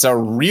see. It's a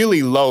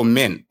really low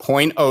mint,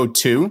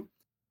 0.02.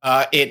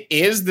 It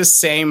is the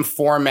same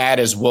format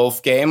as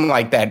Wolf Game,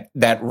 like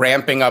that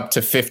ramping up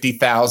to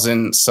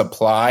 50,000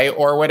 supply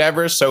or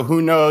whatever. So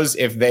who knows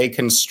if they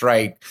can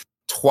strike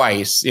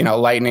twice,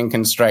 Lightning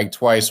can strike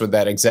twice with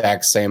that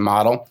exact same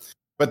model.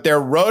 But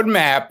their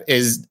roadmap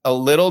is a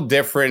little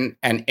different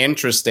and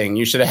interesting.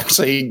 You should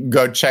actually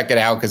go check it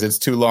out because it's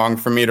too long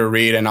for me to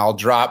read, and I'll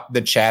drop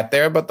the chat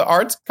there. But the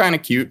art's kind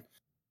of cute.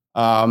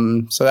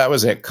 So that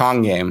was it.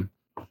 Kong Game.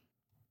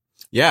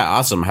 Yeah,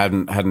 awesome.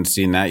 Hadn't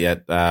seen that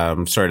yet. I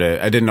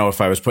didn't know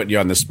if I was putting you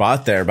on the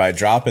spot there by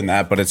dropping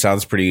that, but it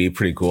sounds pretty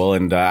cool,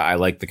 and I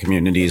like the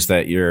communities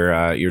that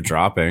you're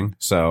dropping.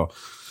 So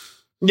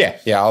yeah,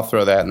 I'll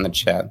throw that in the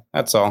chat.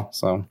 That's all.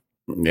 So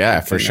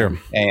yeah, for sure.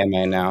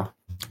 AMA now.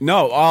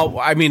 No,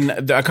 I mean,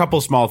 a couple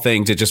small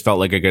things. It just felt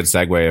like a good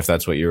segue if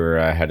that's what you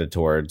were headed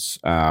towards.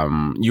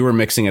 You were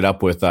mixing it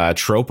up with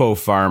Tropo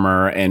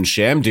Farmer and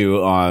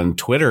Shamdu on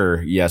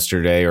Twitter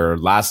yesterday or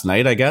last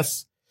night, I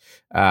guess.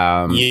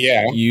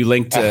 Yeah. You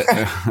linked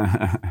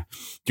to.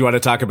 Do you want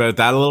to talk about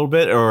that a little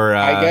bit? Or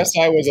I guess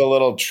I was a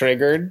little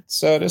triggered,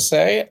 so to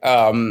say.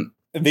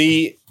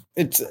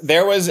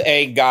 There was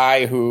a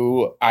guy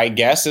who I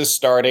guess is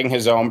starting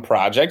his own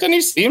project, and he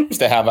seems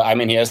to have.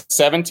 He has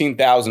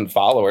 17,000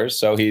 followers,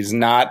 so he's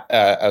not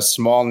a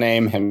small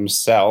name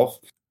himself.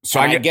 So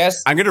I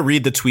guess I'm going to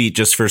read the tweet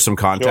just for some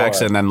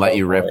context, and then let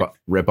you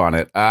rip on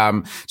it.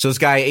 So this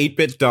guy,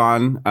 8-Bit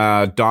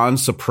Don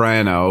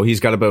Soprano, he's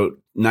got about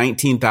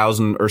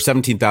 19,000 or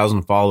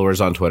 17,000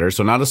 followers on Twitter.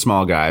 So not a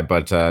small guy,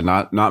 but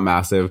not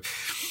massive.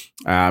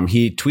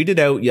 He tweeted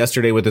out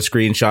yesterday with a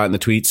screenshot, and the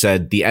tweet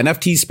said, "The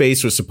NFT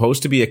space was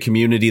supposed to be a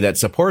community that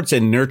supports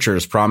and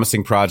nurtures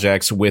promising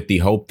projects with the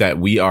hope that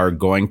we are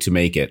going to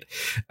make it.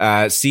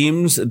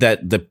 Seems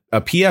that a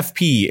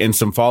PFP and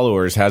some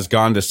followers has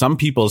gone to some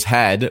people's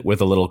head,"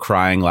 with a little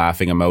crying,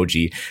 laughing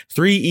emoji.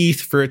 3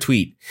 ETH for a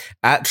tweet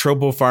at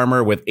Tropo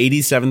Farmer with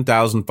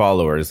 87,000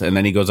 followers. And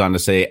then he goes on to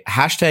say,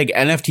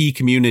 #NFT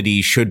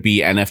community should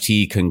be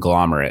NFT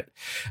conglomerate.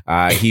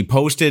 He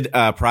posted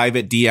a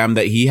private DM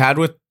that he had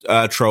with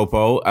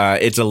Tropo.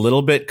 It's a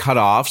little bit cut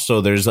off,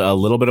 so there's a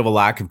little bit of a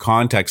lack of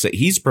context that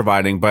he's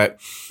providing, but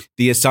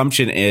the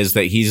assumption is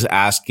that he's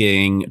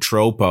asking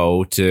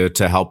Tropo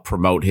to help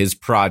promote his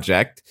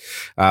project,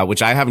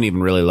 which I haven't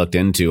even really looked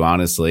into,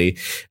 honestly.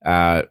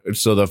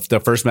 So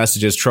the first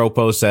message is,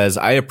 Tropo says,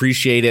 "I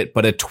appreciate it,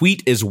 but a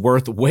tweet is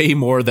worth way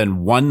more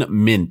than 1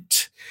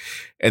 mint."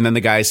 And then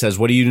the guy says,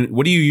 what do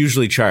you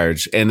usually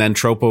charge? And then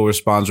Tropo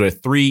responds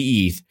with 3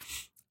 ETH.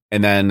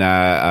 And then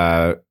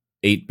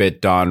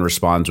 8-Bit Don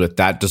responds with,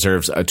 "That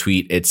deserves a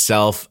tweet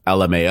itself,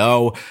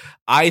 LMAO."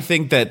 I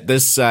think that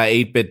this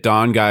 8-Bit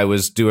Don guy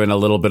was doing a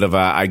little bit of a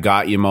I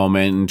got you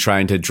moment and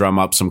trying to drum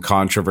up some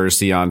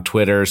controversy on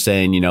Twitter,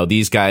 saying,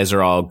 these guys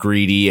are all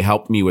greedy,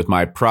 help me with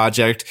my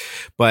project.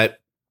 But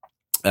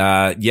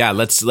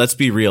let's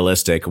be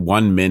realistic.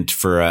 1 mint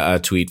for a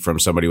tweet from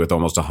somebody with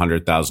almost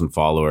 100,000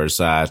 followers.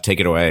 Take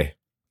it away.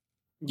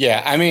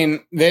 Yeah,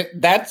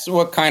 that's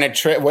what kind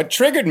of what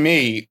triggered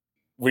me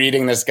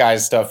reading this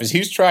guy's stuff is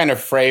he's trying to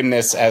frame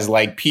this as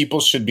like people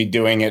should be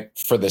doing it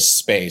for the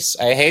space.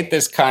 I hate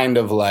this kind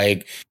of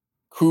like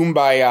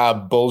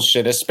kumbaya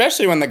bullshit,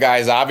 especially when the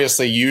guy's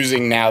obviously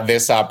using now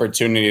this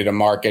opportunity to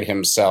market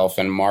himself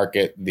and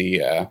market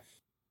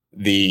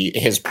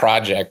his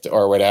project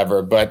or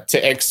whatever. But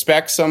to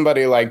expect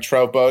somebody like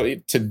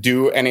Tropo to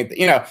do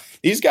anything,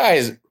 these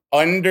guys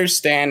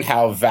understand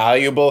how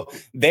valuable.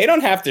 They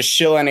don't have to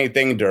shill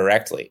anything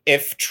directly.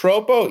 If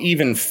Tropo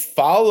even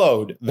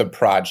followed the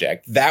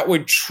project, that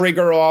would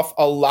trigger off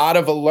a lot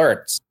of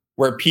alerts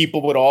where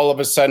people would all of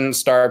a sudden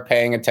start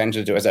paying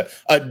attention to it. As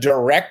a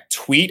direct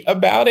tweet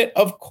about it,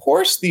 of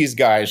course these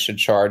guys should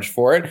charge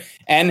for it.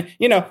 And,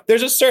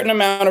 there's a certain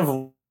amount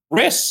of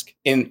risk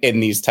in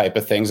these type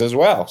of things as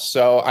well.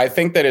 So I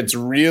think that it's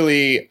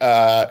really,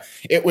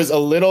 it was a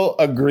little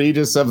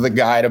egregious of the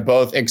guy to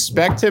both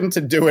expect him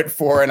to do it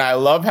for, and I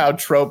love how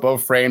Tropo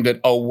framed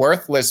it, a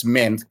worthless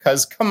mint,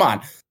 because come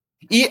on.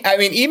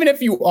 Even if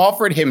you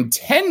offered him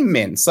 10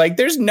 mints, like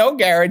there's no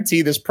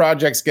guarantee this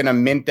project's going to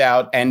mint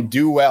out and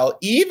do well,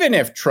 even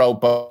if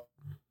Tropo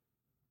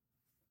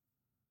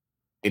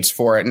it's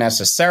for it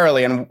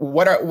necessarily. And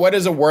what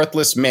is a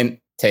worthless mint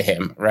to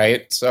him,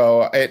 right?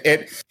 So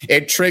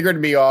it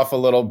triggered me off a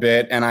little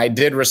bit, and I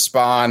did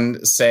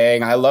respond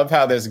saying, I love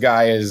how this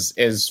guy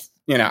is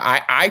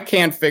I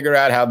can't figure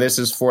out how this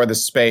is for the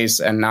space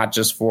and not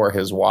just for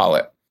his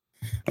wallet,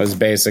 was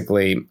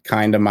basically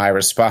kind of my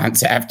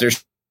response after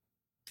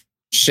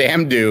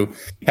Shamdu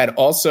had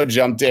also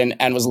jumped in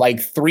and was like,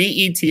 3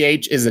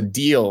 ETH is a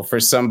deal for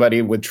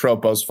somebody with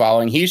Tropos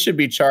following. He should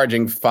be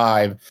charging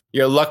 5.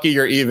 You're lucky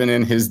you're even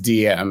in his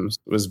DMs,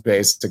 was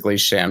basically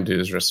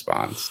Shamdu's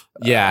response.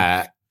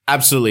 Yeah,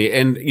 absolutely.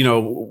 And,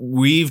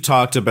 we've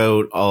talked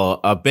about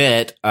a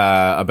bit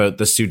about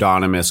the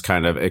pseudonymous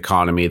kind of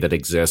economy that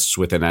exists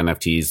within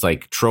NFTs.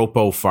 Like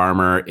Tropo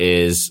Farmer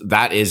is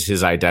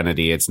his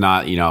identity. It's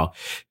not,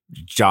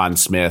 John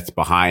Smith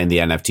behind the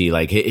NFT.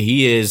 Like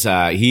he is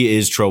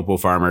Tropo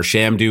Farmer.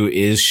 Shamdu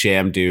is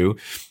Shamdu.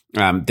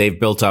 They've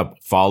built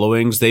up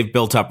followings. They've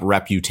built up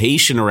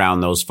reputation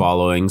around those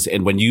followings.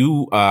 And when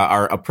you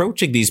are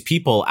approaching these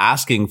people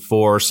asking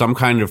for some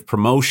kind of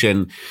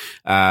promotion,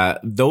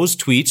 those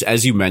tweets,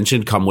 as you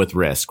mentioned, come with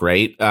risk,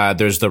 right?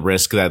 There's the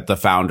risk that the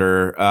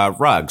founder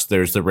rugs.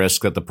 There's the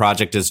risk that the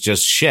project is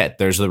just shit.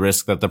 There's the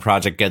risk that the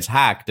project gets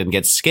hacked and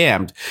gets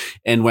scammed.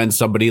 And when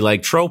somebody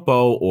like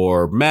Tropo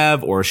or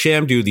Mev or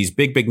Shamdu, these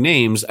big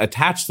names,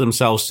 attach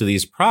themselves to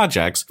these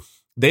projects,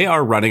 they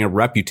are running a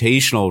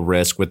reputational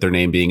risk with their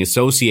name being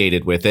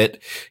associated with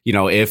it.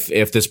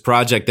 If this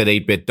project that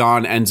 8-Bit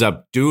Don ends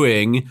up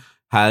doing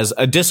has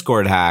a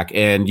Discord hack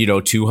and,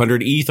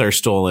 200 ETH are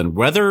stolen,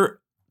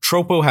 whether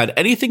Tropo had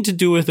anything to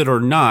do with it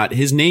or not,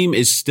 his name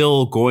is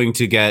still going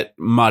to get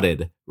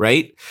mudded,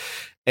 right?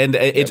 And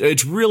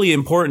it's really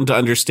important to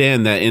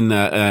understand that in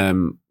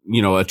the,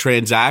 a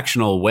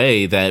transactional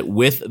way, that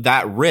with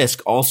that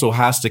risk also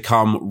has to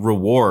come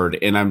reward.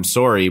 And I'm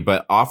sorry,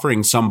 but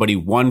offering somebody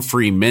 1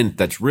 free mint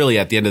that's really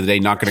at the end of the day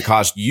not going to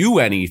cost you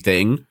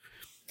anything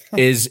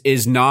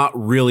is not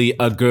really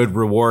a good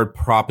reward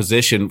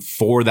proposition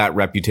for that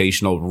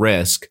reputational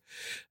risk.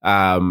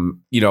 3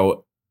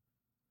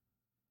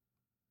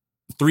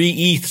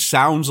 ETH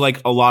sounds like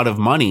a lot of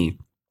money,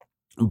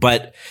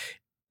 but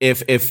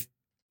if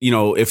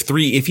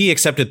he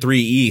accepted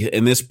 3 ETH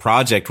and this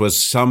project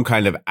was some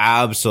kind of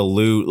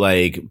absolute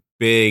like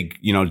big,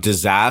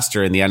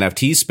 disaster in the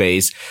NFT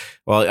space,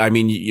 well, I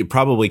mean, you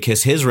probably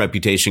kiss his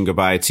reputation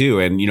goodbye too.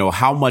 And,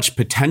 how much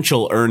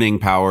potential earning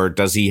power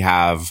does he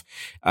have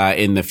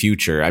in the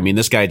future? I mean,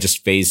 this guy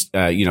just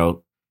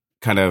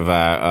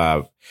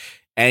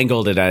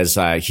angled it as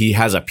he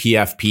has a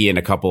PFP and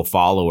a couple of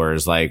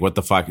followers. Like, what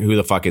the fuck? Who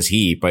the fuck is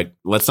he? But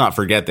let's not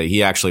forget that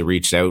he actually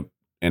reached out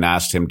and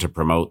asked him to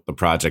promote the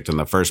project in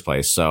the first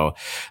place. So,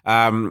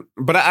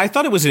 but I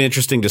thought it was an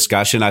interesting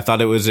discussion. I thought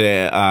it was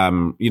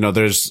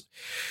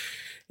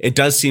it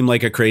does seem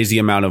like a crazy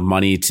amount of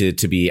money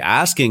to be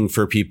asking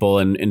for people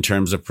in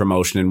terms of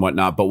promotion and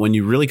whatnot. But when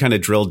you really kind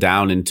of drill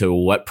down into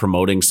what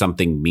promoting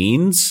something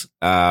means,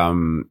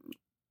 you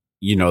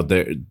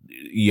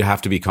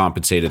have to be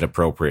compensated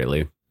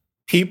appropriately.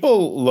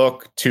 People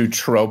look to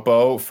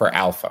Tropo for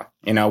alpha,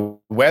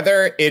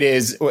 whether it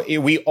is,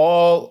 we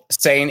all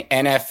say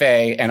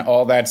NFA and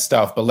all that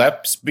stuff, but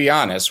let's be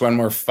honest, when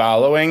we're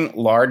following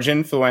large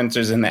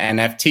influencers in the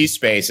NFT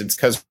space, it's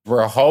because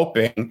we're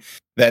hoping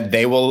that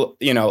they will,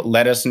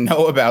 let us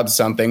know about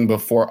something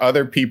before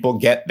other people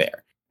get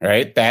there,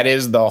 right? That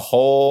is the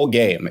whole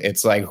game.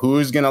 It's like,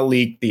 who's going to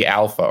leak the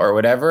alpha or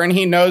whatever, and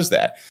he knows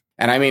that.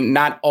 And I mean,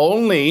 not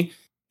only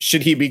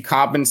should he be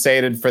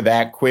compensated for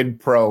that quid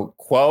pro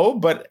quo,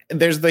 but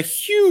there's the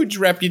huge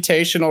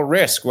reputational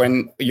risk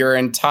when your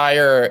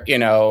entire,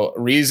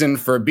 reason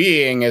for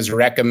being is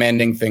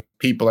recommending things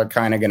people are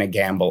kind of going to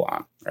gamble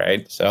on,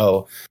 right?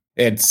 So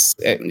it's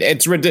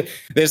ridiculous.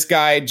 This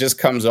guy just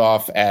comes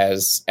off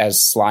as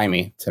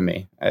slimy to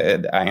me.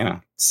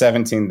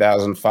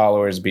 17,000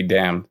 followers be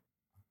damned.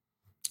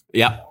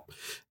 Yeah.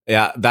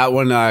 Yeah, that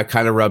one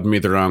kind of rubbed me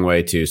the wrong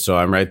way too. So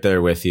I'm right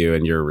there with you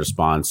in your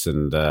response.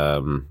 And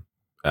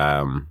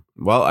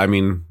well, I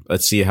mean,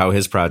 let's see how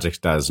his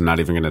project does. I'm not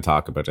even going to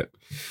talk about it.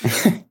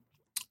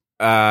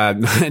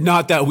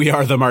 Not that we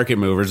are the market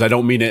movers. I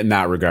don't mean it in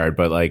that regard,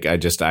 but like, I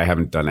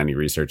haven't done any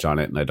research on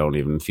it, and I don't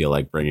even feel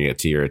like bringing it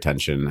to your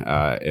attention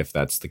if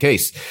that's the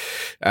case.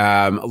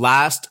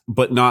 Last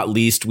but not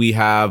least, we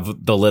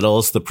have the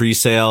Littles. The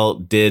pre-sale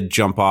did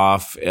jump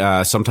off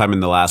sometime in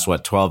the last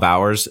 12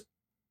 hours.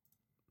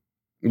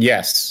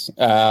 Yes.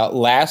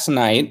 Last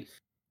night,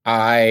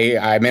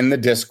 I'm in the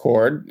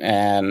Discord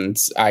and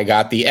I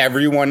got the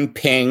everyone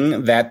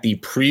ping that the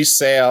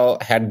pre-sale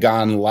had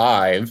gone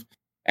live,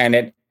 and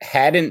it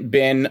hadn't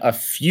been a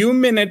few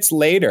minutes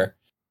later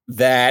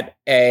that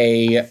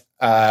a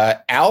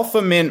Alpha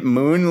Mint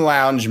Moon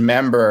Lounge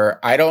member,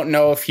 I don't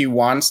know if he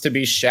wants to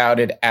be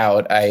shouted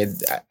out. I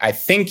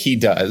think he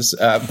does,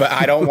 but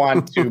I don't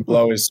want to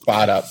blow his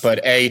spot up.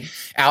 But a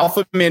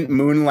Alpha Mint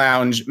Moon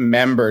Lounge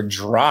member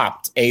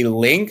dropped a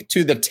link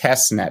to the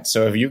testnet.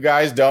 So if you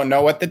guys don't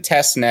know what the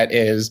testnet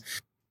is,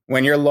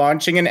 when you're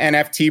launching an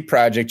NFT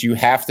project, you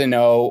have to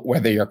know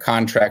whether your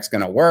contract's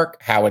going to work,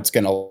 how it's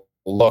going to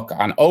look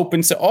on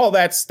OpenSea, all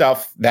that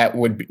stuff that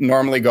would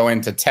normally go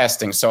into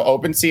testing. So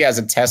OpenSea has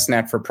a test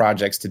net for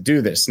projects to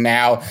do this.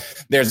 Now,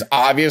 there's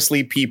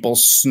obviously people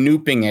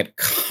snooping it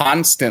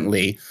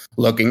constantly,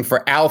 looking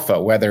for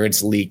alpha, whether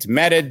it's leaked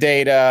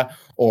metadata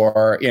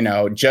or,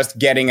 just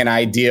getting an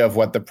idea of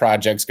what the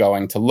project's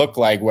going to look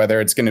like,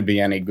 whether it's going to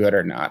be any good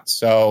or not.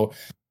 So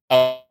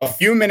a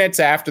few minutes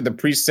after the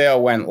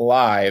presale went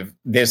live,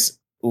 this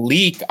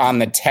leak on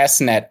the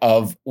testnet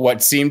of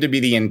what seemed to be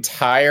the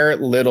entire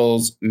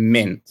Littles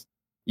mint.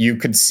 You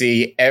could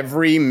see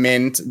every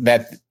mint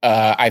that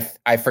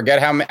I forget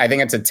how many, I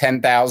think it's a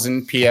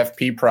 10,000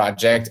 PFP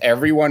project.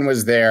 Everyone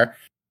was there,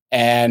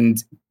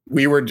 and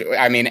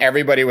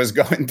everybody was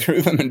going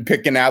through them and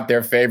picking out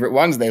their favorite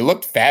ones. They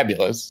looked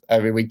fabulous. I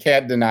mean, we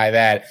can't deny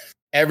that.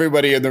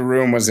 Everybody in the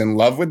room was in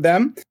love with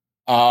them.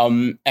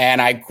 And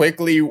I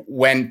quickly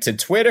went to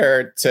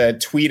Twitter to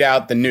tweet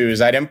out the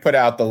news. I didn't put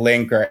out the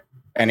link or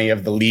any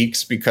of the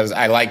leaks because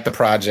I like the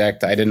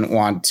project. I didn't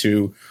want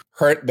to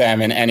hurt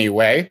them in any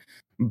way.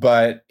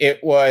 But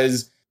it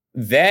was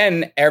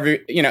then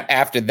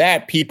after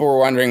that, people were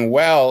wondering,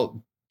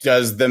 well,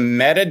 does the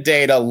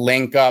metadata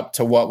link up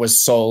to what was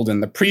sold in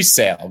the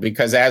presale?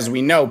 Because as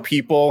we know,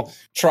 people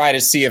try to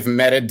see if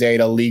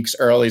metadata leaks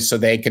early so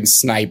they can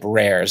snipe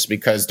rares,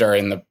 because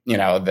during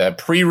the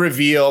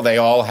pre-reveal, they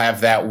all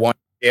have that one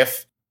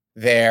if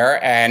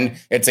there, and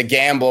it's a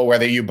gamble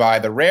whether you buy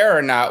the rare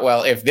or not.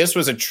 Well, if this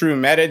was a true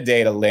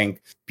metadata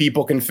link,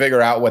 people can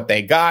figure out what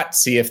they got,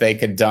 see if they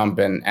could dump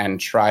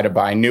and try to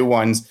buy new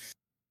ones.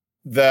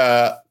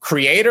 The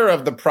creator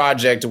of the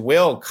project,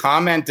 Will,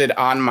 commented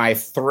on my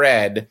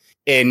thread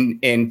in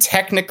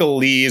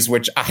technicalese,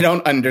 which I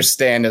don't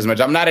understand as much.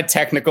 I'm not a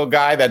technical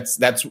guy.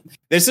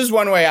 This is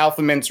one way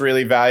Alpha Mint's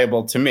really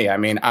valuable to me. I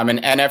mean, I'm an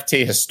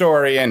NFT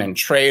historian and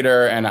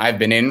trader, and I've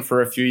been in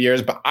for a few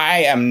years, but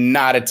I am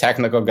not a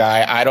technical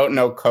guy. I don't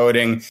know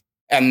coding.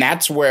 And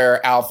that's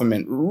where Alpha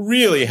Mint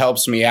really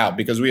helps me out,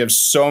 because we have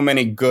so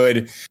many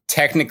good,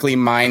 technically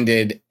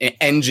minded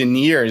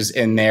engineers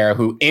in there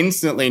who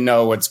instantly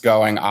know what's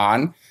going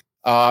on.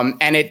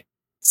 And it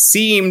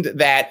seemed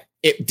that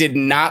it did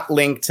not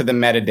link to the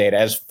metadata.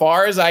 As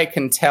far as I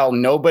can tell,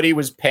 nobody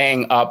was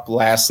paying up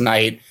last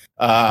night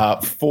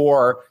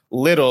for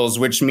Littles,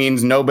 which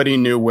means nobody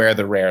knew where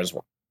the rares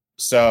were.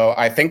 So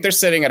I think they're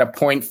sitting at a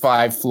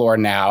 0.5 floor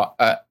now.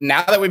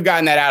 Now that we've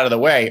gotten that out of the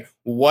way,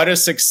 what a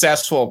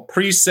successful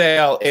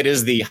pre-sale. It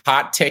is the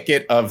hot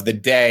ticket of the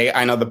day.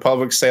 I know the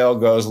public sale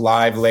goes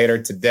live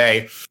later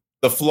today.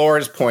 The floor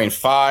is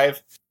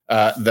 0.5.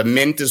 The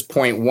mint is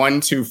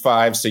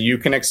 0.125. So you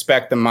can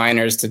expect the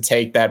miners to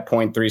take that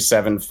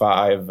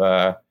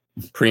 0.375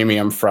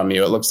 premium from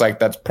you. It looks like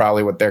that's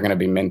probably what they're going to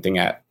be minting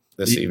at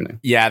this evening.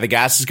 Yeah, the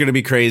gas is going to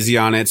be crazy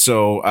on it.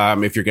 So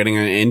if you're getting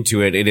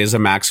into it, it is a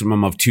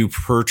maximum of 2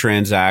 per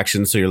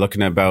transaction. So you're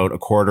looking at about a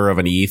quarter of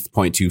an ETH,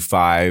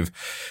 0.25.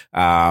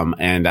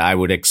 And I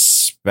would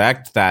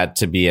expect that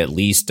to be at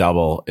least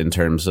double in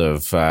terms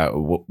of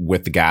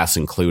with the gas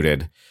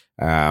included.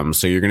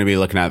 So you're going to be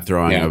looking at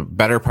throwing a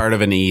better part of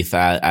an ETH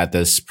at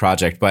this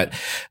project. But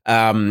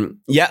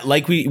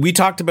like we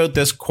talked about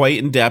this quite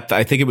in depth.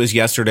 I think it was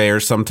yesterday or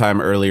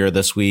sometime earlier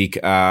this week.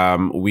 I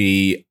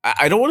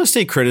don't want to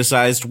say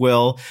criticized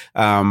Will,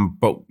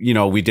 but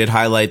we did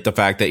highlight the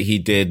fact that he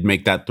did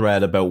make that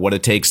thread about what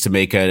it takes to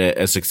make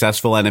a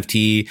successful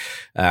NFT.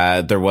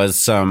 There was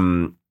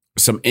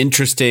some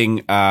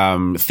interesting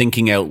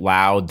thinking out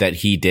loud that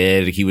he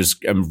did. He was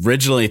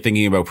originally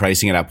thinking about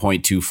pricing it at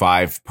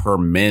 0.25 per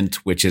mint,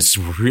 which is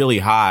really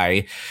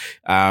high.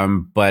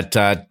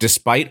 But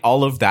despite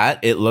all of that,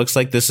 it looks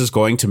like this is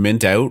going to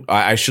mint out.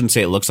 I shouldn't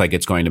say it looks like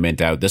it's going to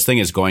mint out. This thing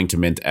is going to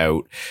mint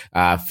out.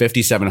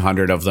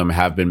 5,700 of them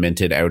have been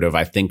minted out of,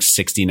 I think,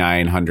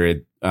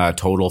 6,900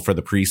 total for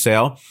the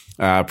presale.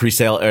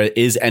 Presale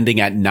is ending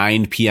at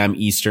 9 p.m.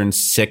 Eastern,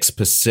 6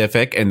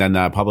 Pacific, and then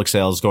the public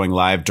sale is going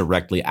live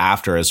directly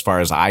after, as far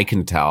as I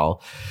can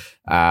tell.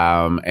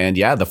 And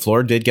the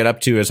floor did get up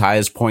to as high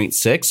as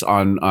 0.6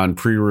 on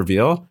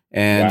pre-reveal,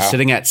 and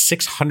sitting at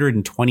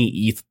 620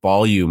 ETH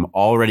volume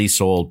already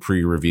sold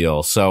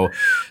pre-reveal. So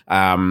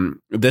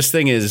this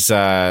thing is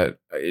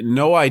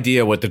no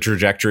idea what the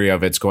trajectory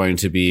of it's going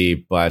to be,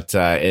 but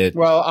it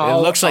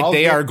looks like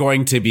they are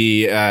going to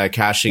be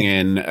cashing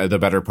in the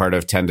better part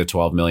of $10 to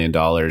 $12 million,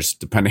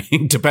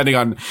 depending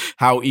on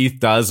how ETH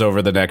does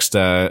over the next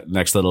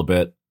little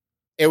bit.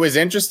 It was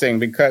interesting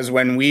because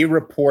when we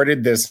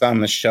reported this on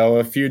the show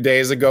a few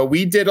days ago,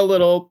 we did a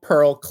little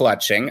pearl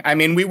clutching. I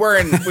mean, we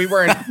weren't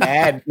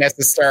mad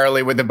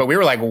necessarily with it, but we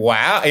were like,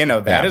 wow,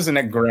 that is an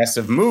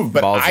aggressive move.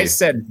 But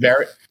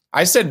ballsy.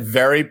 I said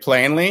very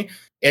plainly,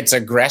 it's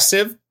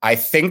aggressive. I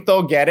think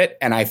they'll get it,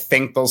 and I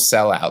think they'll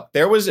sell out.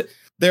 There was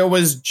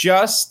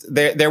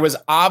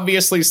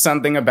obviously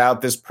something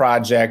about this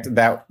project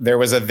that there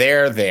was a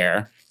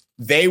there.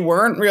 They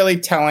weren't really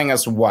telling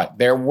us what.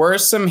 There were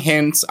some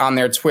hints on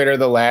their Twitter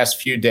the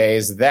last few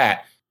days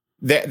that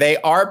they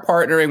are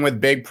partnering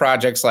with big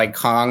projects like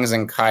Kongs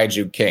and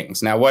Kaiju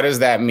Kings. Now, what does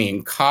that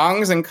mean?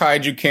 Kongs and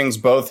Kaiju Kings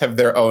both have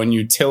their own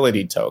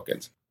utility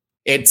tokens.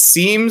 it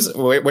seems,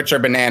 which are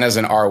bananas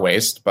and our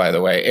waste, by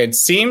the way, it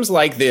seems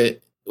like the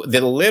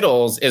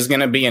Littles is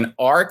going to be an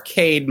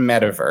arcade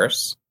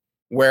metaverse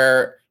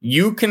where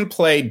you can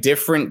play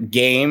different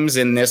games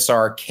in this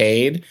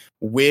arcade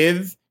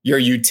with your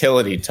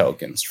utility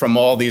tokens from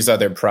all these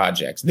other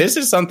projects. This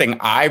is something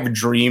I've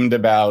dreamed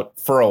about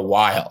for a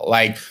while.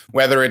 Like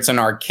whether it's an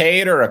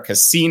arcade or a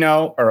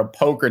casino or a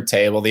poker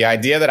table, the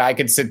idea that I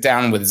could sit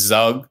down with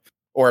Zug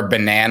or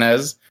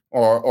Bananas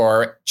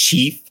or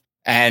Chief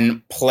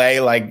and play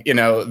like,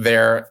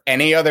 their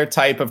any other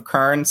type of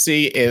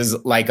currency is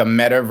like a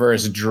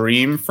metaverse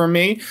dream for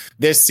me.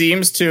 This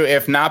seems to,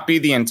 if not be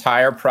the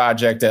entire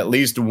project, at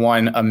least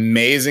one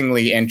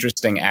amazingly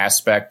interesting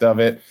aspect of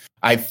it.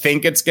 I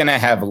think it's going to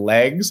have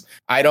legs.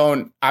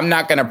 I'm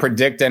not going to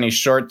predict any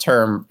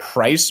short-term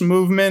price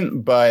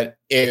movement, but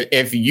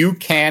if you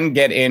can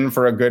get in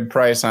for a good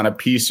price on a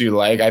piece you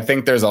like, I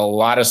think there's a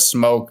lot of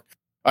smoke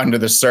under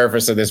the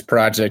surface of this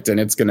project, and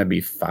it's going to be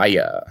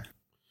fire.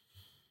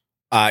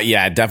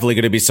 Yeah, definitely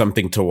going to be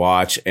something to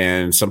watch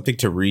and something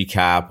to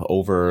recap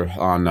over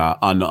on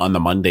the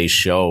Monday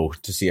show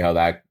to see how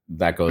that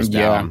goes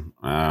down.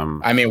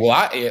 I mean,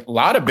 a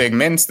lot of big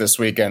mints this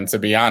weekend, to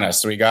be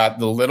honest. We got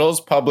the Littles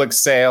public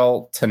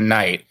sale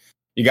tonight.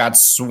 You got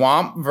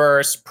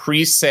Swampverse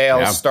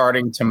pre-sale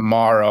starting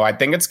tomorrow. I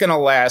think it's going to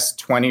last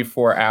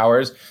 24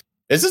 hours.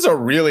 This is a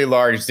really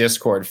large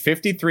Discord,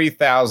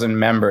 53,000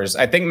 members.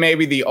 I think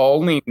maybe the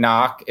only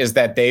knock is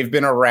that they've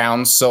been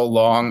around so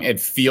long. It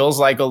feels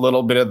like a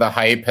little bit of the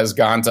hype has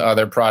gone to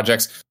other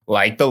projects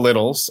like the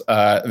Littles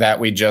that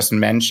we just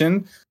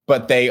mentioned.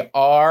 But they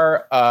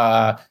are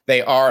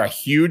a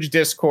huge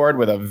Discord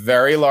with a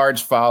very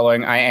large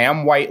following. I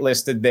am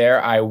whitelisted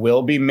there. I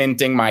will be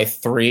minting my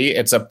 3.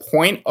 It's a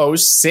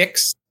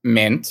 0.06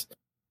 mint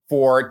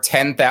for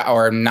 10,000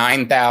 or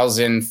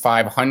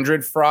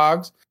 9,500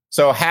 frogs.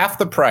 So half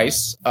the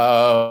price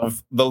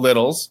of the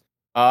Littles.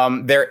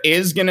 There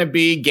is going to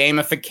be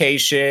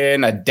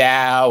gamification, a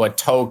DAO, a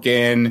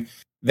token.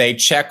 They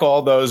check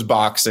all those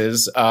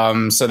boxes.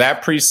 So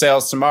that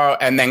pre-sales tomorrow.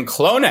 And then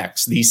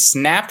Clonex, the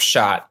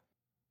snapshot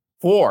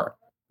for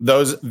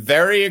those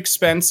very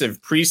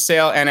expensive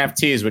pre-sale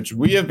NFTs, which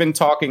we have been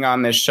talking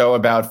on this show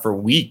about for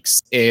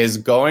weeks, is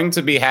going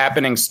to be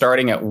happening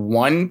starting at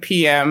 1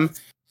 p.m.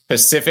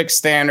 Pacific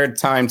Standard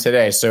Time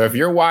today. So if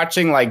you're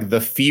watching like the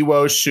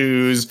FIWO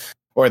shoes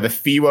or the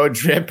FIWO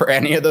drip or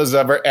any of those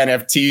other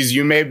NFTs,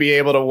 you may be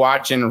able to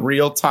watch in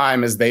real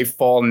time as they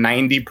fall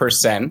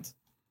 90%,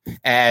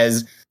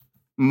 as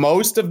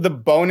most of the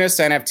bonus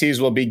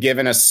NFTs will be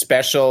given a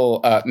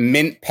special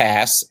mint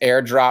pass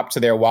airdrop to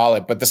their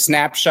wallet. But the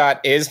snapshot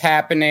is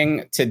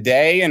happening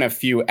today in a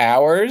few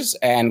hours,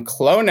 and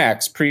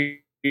Clonex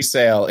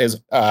pre-sale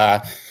is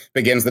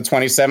begins the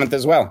 27th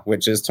as well,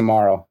 which is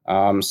tomorrow.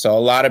 So a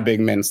lot of big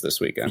mints this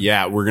weekend.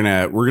 Yeah, we're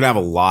gonna have a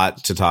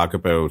lot to talk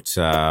about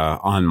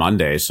on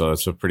Monday, so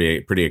it's a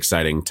pretty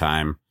exciting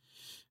time.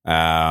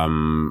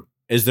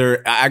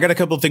 I got a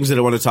couple of things that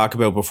I want to talk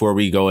about before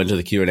we go into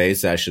the Q&A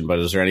session, but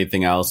is there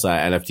anything else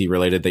NFT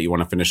related that you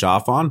want to finish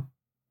off on?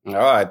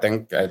 Oh, I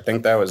think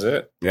that was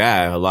it.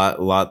 Yeah, a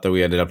lot that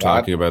we ended up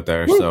talking about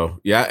there. Woo. So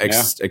yeah,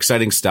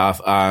 exciting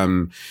stuff.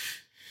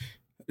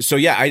 So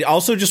yeah, I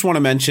also just want to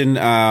mention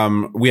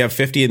we have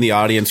 50 in the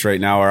audience right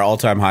now. Our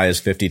all-time high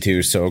is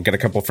 52. So get a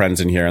couple friends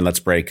in here and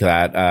let's break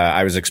that.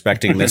 I was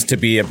expecting this to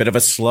be a bit of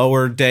a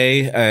slower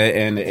day,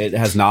 and it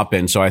has not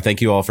been. So I thank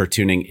you all for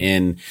tuning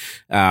in.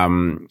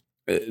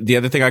 The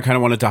other thing I kind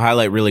of wanted to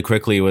highlight really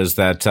quickly was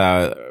that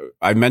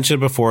I mentioned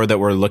before that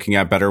we're looking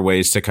at better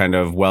ways to kind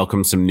of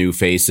welcome some new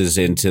faces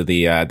into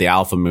the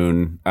Alpha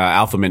Mint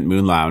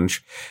Moon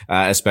Lounge,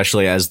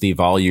 especially as the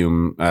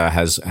volume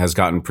has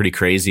gotten pretty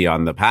crazy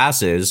on the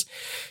passes.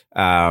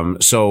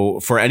 So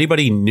for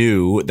anybody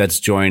new that's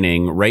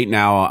joining right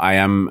now, I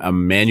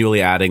am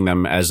manually adding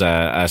them as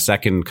a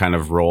second kind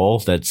of role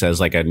that says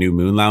like a new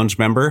Moon Lounge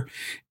member.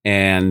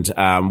 And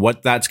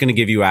what that's going to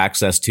give you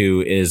access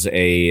to is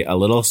a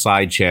little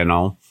side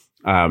channel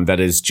that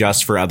is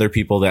just for other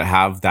people that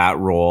have that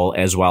role,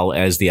 as well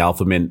as the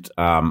Alpha Mint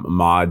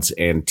mods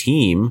and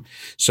team.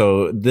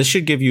 So this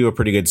should give you a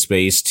pretty good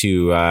space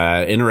to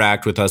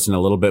interact with us in a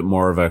little bit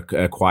more of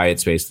a quiet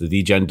space. The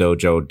DGen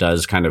Dojo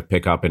does kind of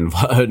pick up in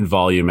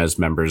volume as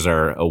members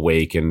are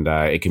awake, and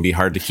it can be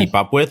hard to keep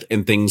up with,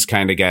 and things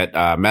kind of get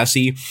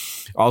messy.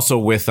 Also,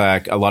 with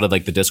a lot of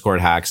like the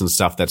Discord hacks and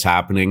stuff that's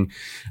happening,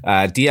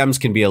 DMs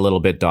can be a little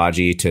bit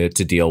dodgy to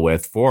deal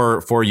with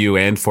for you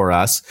and for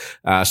us.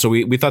 So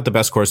we thought the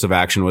best course of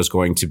action was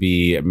going to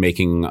be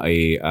making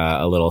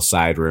a little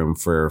side room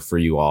for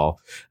you all.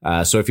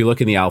 So if you look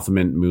in the Alpha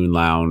Mint Moon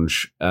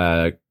Lounge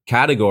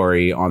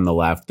category on the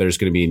left, there's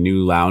going to be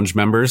new lounge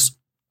members.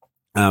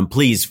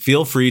 Please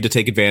feel free to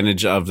take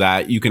advantage of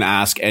that. You can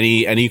ask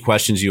any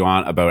questions you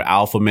want about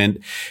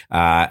AlphaMint,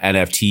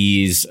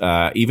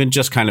 NFTs, even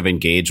just kind of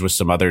engage with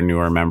some other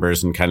newer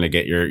members and kind of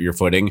get your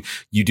footing.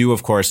 You do,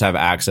 of course, have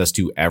access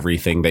to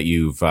everything that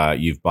you've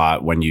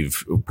bought when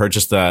you've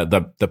purchased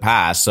the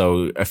pass.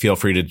 So feel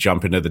free to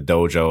jump into the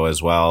dojo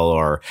as well,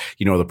 or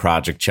the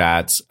project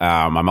chats.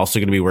 I'm also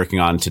going to be working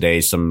on today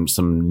some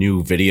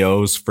new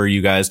videos for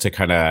you guys to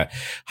kind of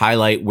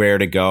highlight where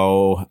to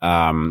go,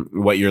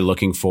 what you're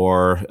looking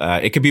for.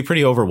 It could be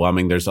pretty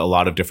overwhelming. There's a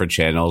lot of different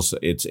channels.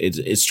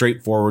 It's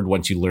straightforward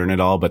once you learn it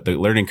all, but the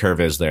learning curve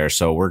is there.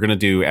 So we're going to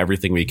do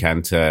everything we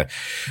can to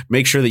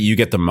make sure that you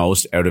get the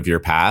most out of your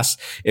pass.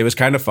 It was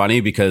kind of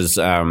funny because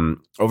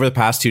over the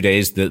past 2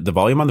 days, the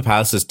volume on the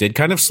passes did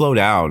kind of slow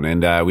down,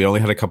 and we only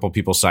had a couple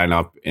people sign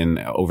up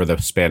over the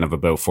span of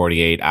about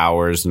 48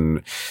 hours.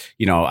 And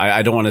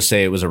I don't want to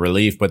say it was a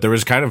relief, but there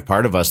was kind of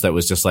part of us that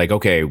was just like,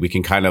 okay, we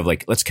can kind of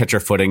like, let's catch our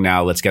footing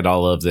now. Let's get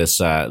all of this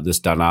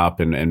done up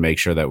and make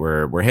sure that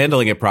we're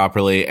handling it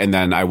properly. And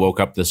then I woke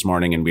up this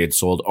morning and we had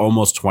sold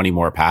almost 20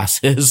 more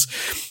passes.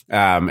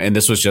 And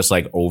this was just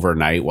like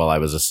overnight while I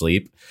was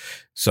asleep.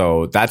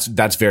 So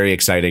that's very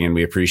exciting. And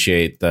we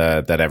appreciate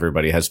that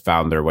everybody has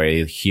found their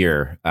way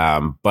here.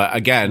 But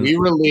again, we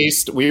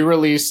released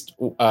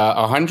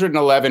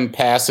 111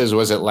 passes.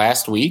 Was it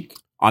last week?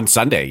 On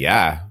Sunday.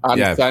 Yeah.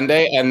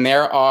 Sunday. And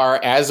there are,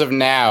 as of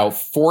now,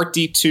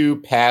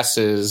 42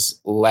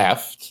 passes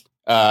left.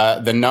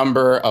 The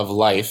number of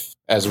life,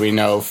 as we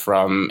know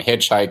from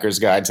Hitchhiker's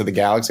Guide to the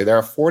Galaxy, there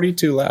are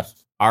 42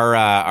 left.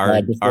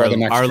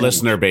 Our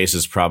listener base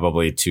is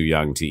probably too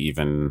young to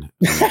even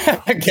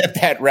get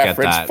that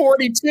reference.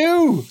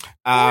 42.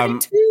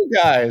 42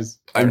 guys.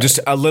 I'm just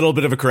a little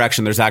bit of a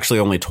correction. There's actually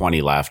only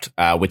 20 left,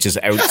 which is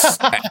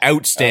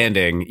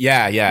outstanding.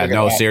 Yeah.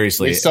 No,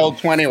 seriously. We sold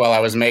 20 while I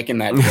was making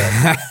that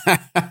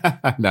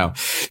joke. No,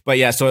 but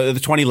yeah, so the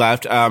 20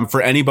 left.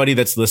 For anybody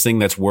that's listening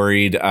that's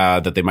worried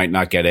that they might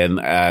not get in,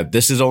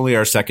 this is only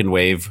our second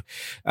wave.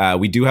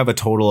 We do have a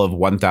total of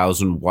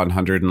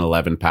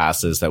 1,111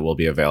 passes that will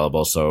be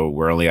available. So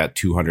we're only at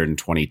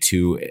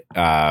 222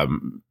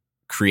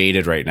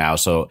 created right now.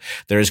 So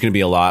there's going to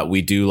be a lot.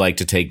 We do like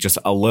to take just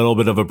a little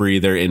bit of a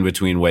breather in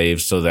between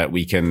waves so that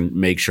we can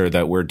make sure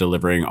that we're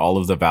delivering all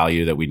of the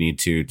value that we need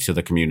to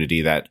the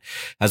community that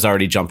has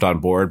already jumped on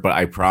board. But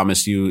I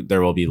promise you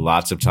there will be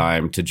lots of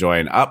time to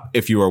join up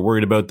if you are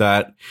worried about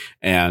that.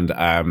 And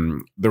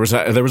there was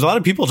a lot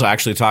of people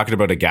actually talking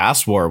about a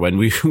gas war when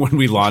we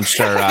launched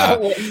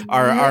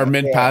our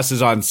mint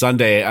passes on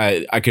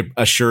Sunday. I could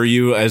assure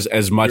you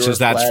as much as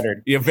that's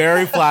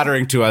very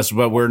flattering to us,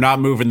 but we're not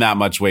moving that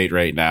much weight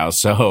right now.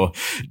 So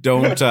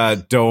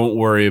don't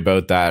worry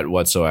about that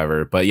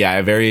whatsoever. But yeah,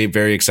 a very,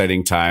 very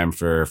exciting time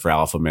for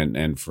AlphaMint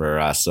and for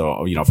us.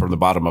 So, from the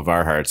bottom of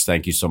our hearts,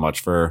 thank you so much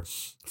for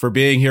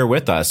being here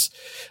with us.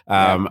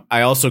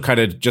 I also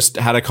kind of just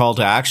had a call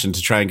to action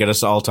to try and get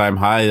us all-time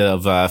high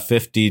of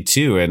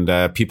 52,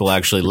 and people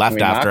actually left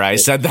after I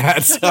said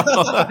that. So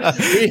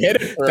we hit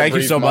it. Thank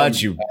you so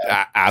much, you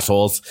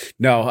assholes.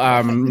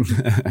 No.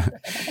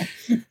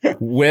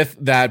 With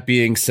that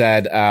being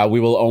said, we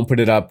will open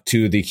it up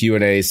to the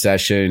Q&A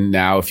session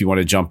now. If you want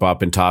to jump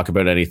up and talk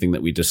about anything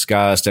that we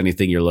discussed,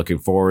 anything you're looking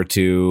forward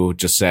to,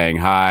 just saying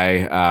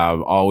hi.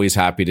 Always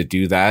happy to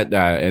do that.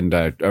 And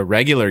a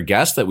regular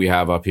guest that we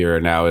have up here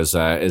now is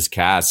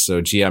Cass.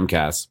 So GM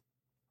Cass.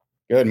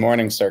 Good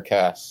morning, Sir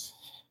Cass.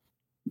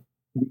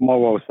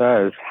 Morrow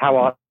says, how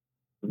are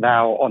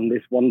thou on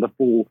this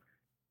wonderful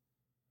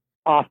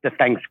after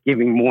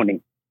Thanksgiving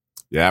morning?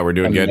 Yeah, we're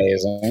doing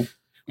Amazing. Good.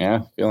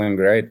 Yeah, feeling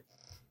great.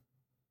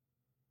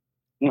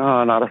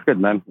 No, that's good,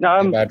 man.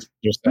 A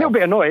little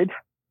bit annoyed.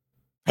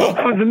 I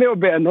was a little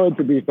bit annoyed,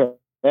 to be fair,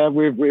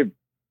 with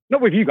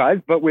not with you guys,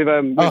 but with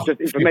just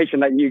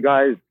information that you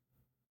guys.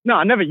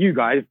 No, never you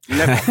guys.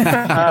 Never.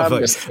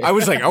 I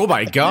was like, oh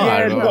my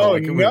God. Yeah,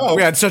 no.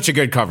 We had such a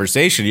good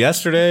conversation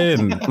yesterday.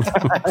 And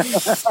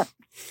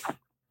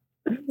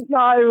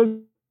No, it was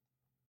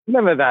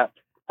never that.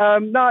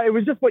 No, it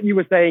was just what you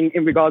were saying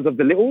in regards of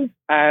the littles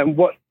and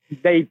what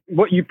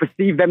you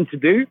perceive them to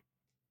do,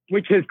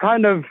 which has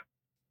kind of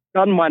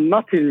done my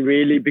nutting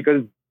really,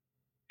 because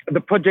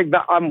the project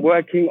that I'm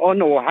working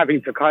on or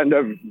having to kind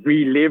of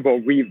relive or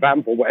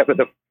revamp or whatever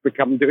the frick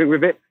I'm doing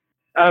with it,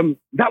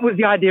 that was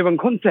the idea and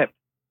concept.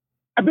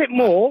 A bit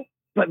more,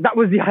 but that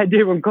was the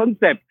idea and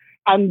concept.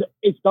 And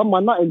it's done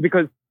my nutting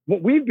because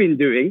what we've been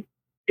doing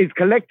is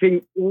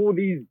collecting all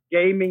these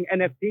gaming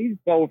NFTs,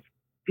 both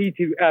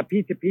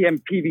P2P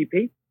and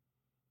PvP,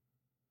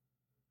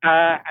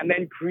 and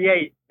then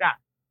create that.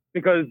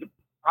 Because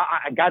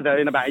I gather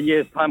in about a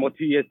year's time or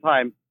 2 years'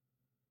 time,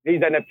 these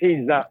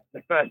NFTs, that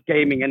the first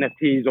gaming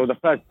NFTs or the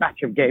first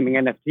batch of gaming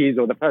NFTs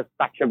or the first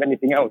batch of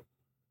anything else,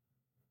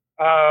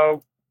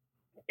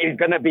 is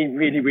going to be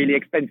really, really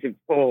expensive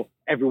for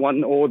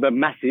everyone or the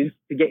masses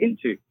to get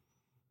into.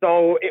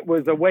 So it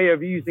was a way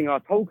of using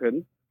our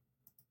tokens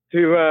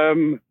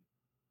to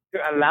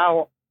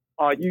allow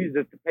our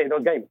users to play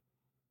those games.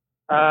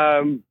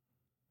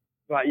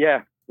 But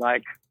yeah,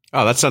 like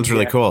Oh, that sounds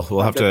really cool.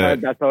 We'll have to.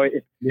 That's how it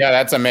is. Yeah,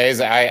 that's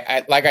amazing.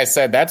 I like I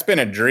said, that's been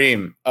a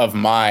dream of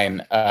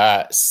mine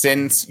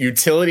since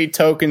utility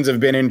tokens have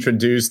been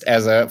introduced.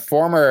 As a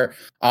former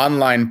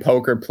online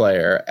poker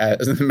player,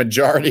 as the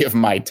majority of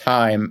my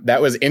time, that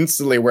was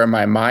instantly where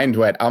my mind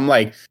went. I'm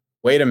like,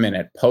 wait a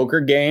minute, poker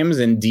games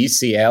in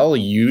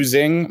DCL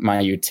using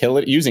my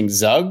utility, using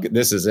Zug.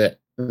 This is it.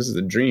 This is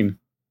a dream.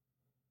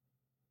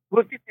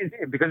 Well, this is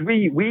it, because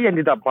we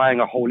ended up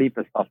buying a whole heap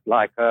of stuff.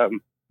 Like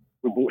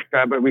we bought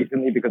Sherbet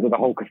recently because of the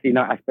whole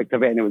casino aspect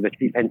of it, and it was a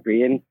cheap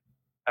entry in.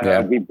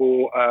 We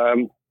bought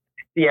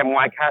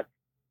CMY Cat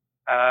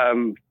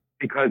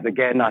because,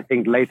 again, I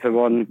think later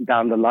on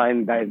down the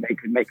line they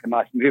could make a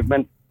nice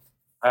movement.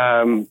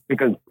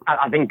 Because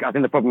I think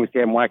the problem with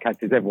CMY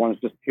Cat is everyone's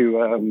just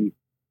too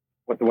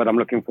what's the word I'm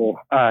looking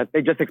for?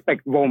 They just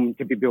expect Rome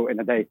to be built in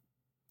a day.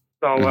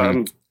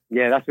 So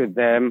that's with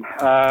them.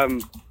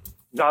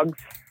 Zugs.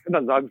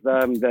 Not Zugs,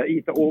 the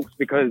Ether Orcs,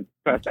 because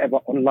first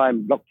ever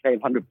online blockchain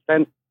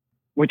 100%,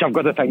 which I've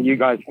got to thank you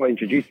guys for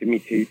introducing me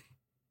to.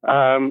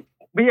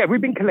 But yeah,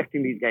 we've been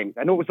collecting these games,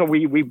 and also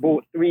we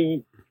bought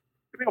three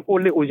or four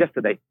littles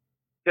yesterday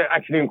to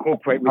actually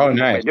incorporate with what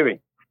we're doing.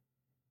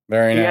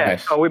 Very nice. Yeah,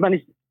 so we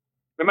managed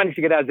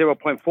to get out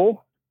 0.4,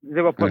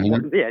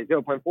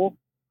 0.4.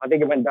 I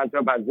think it went down to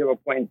about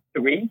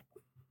 0.3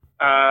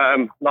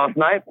 last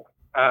night,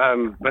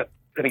 but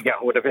couldn't get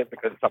hold of it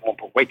because someone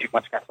put way too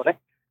much gas on it.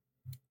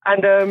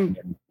 And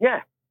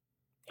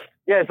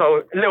so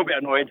a little bit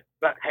annoyed,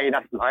 but hey,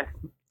 that's life.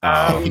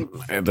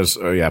 There's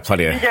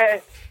plenty of. Yeah,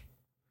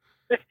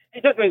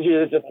 it just means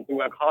you just have to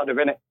work harder,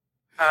 innit?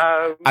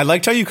 I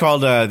liked how you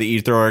called the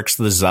Ether Orcs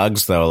the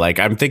Zugs, though. Like,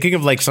 I'm thinking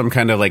of like some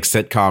kind of like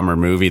sitcom or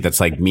movie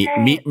that's like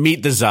Meet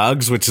the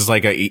Zugs, which is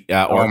like a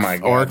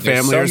orc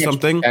family or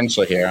something.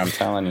 Potential here, I'm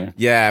telling you.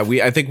 Yeah,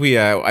 I think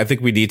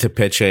we need to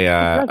pitch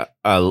a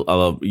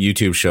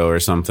YouTube show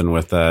or something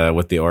with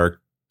the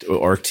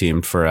orc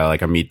team for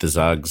like a Meet the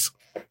Zugs.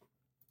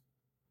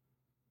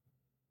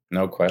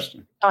 No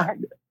question.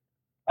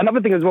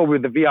 Another thing as well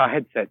with the VR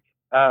headsets.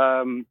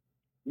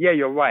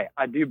 You're right.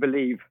 I do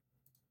believe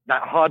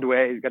that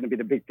hardware is going to be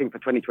the big thing for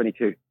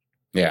 2022.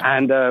 Yeah.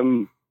 And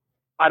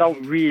I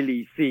don't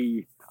really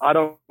see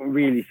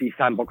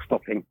Sandbox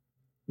stopping.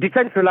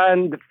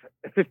 Decentraland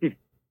 50.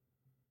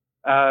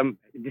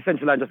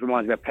 Decentraland just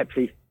reminds me of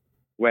Pepsi,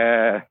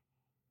 where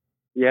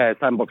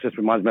Sandbox just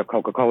reminds me of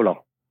Coca-Cola.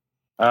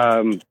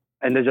 And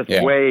there's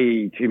just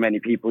way too many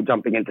people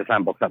jumping into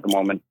Sandbox at the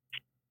moment.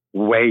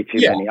 Way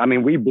too many. I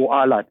mean, we bought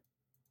Ireland.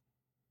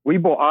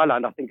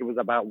 I think it was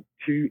about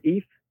 2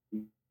 ETH.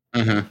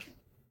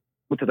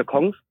 To the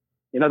Kongs.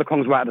 You know, the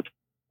Kongs were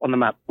on the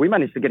map. We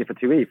managed to get it for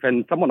 2 ETH,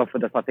 and someone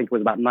offered us, I think it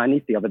was about 9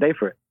 ETH the other day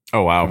for it.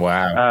 Oh, wow.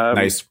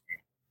 Nice.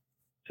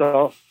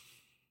 So,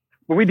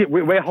 but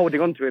we're holding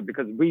on to it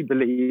because we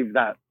believe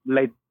that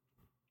later,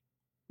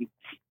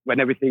 when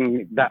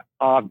everything that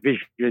our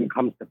vision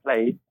comes to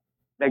play,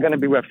 they're going to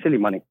be worth silly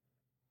money.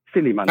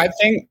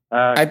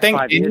 I think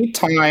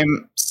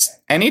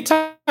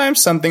anytime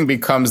something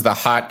becomes the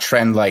hot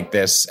trend like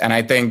this, and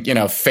I think,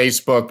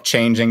 Facebook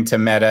changing to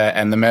Meta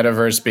and the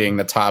metaverse being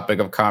the topic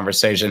of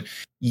conversation,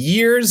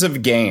 years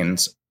of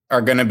gains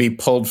are going to be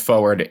pulled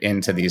forward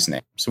into these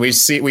names. We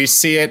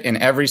see it in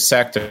every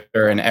sector,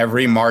 in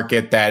every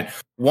market, that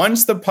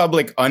once the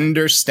public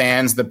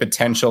understands the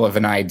potential of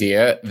an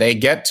idea, they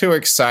get too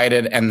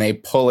excited and they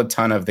pull a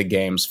ton of the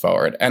games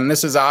forward. And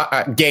this is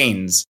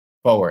gains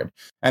forward.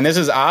 And this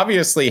is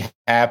obviously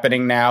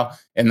happening now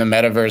in the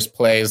metaverse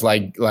plays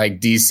like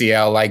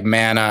DCL, like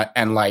Mana,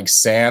 and like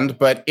Sand.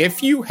 But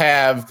if you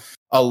have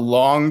a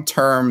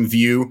long-term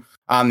view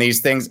on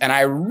these things, and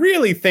I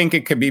really think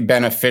it could be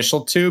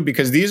beneficial too,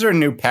 because these are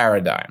new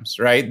paradigms,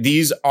 right?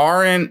 These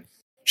aren't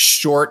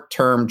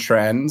short-term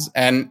trends.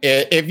 And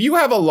if you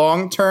have a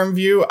long-term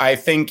view, I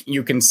think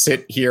you can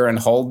sit here and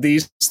hold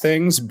these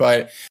things.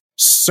 But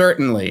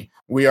certainly,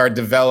 we are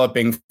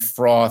developing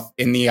froth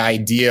in the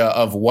idea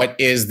of what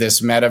is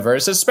this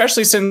metaverse,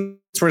 especially since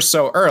we're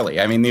so early.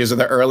 I mean, these are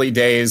the early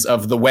days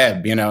of the web,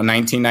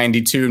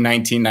 1992,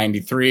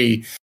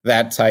 1993,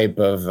 that type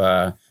of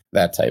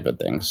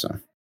thing. So,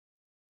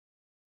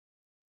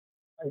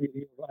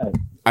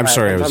 I'm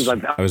sorry,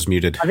 I was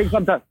muted. I think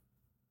sometimes.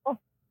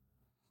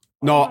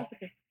 No,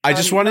 I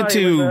just wanted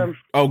to.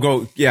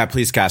 Go. Yeah,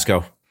 please,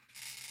 Casco.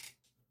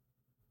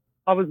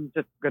 I was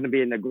just going to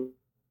be in the group.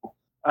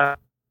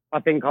 I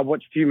think I've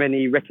watched too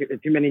many.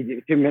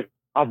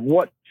 I've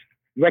watched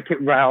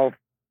Wreck-It Ralph,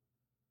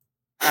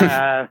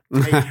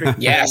 Matrix,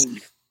 yes,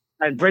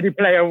 and Ready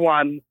Player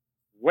One.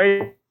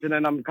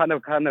 And I'm kind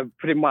of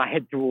putting my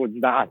head towards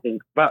that. I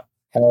think, but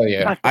hell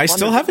yeah, I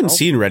still haven't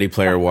seen Ready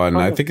Player One.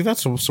 I think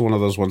that's also one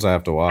of those ones I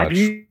have to watch.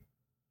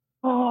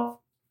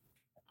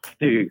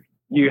 Dude,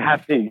 you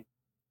have to.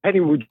 Penny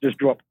would just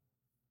drop.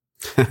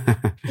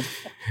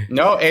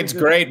 No, it's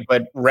great,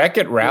 but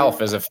Wreck-It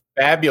Ralph is a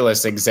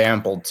fabulous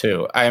example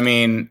too. I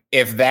mean,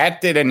 if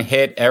that didn't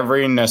hit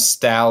every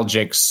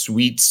nostalgic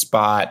sweet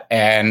spot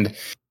and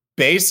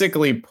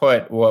basically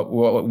put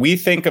what we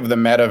think of the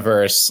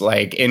metaverse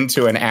like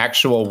into an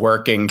actual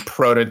working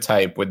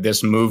prototype with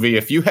this movie.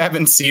 If you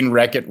haven't seen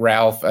Wreck-It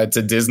Ralph, it's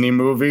a Disney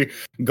movie.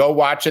 Go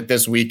watch it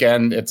this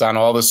weekend. It's on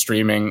all the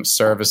streaming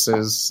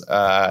services.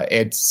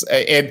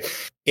 It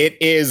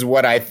is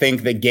what I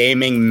think the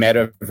gaming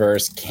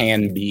metaverse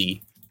can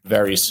be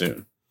very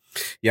soon.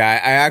 Yeah,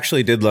 I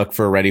actually did look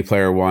for Ready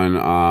Player One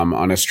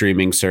on a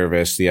streaming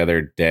service the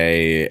other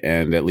day,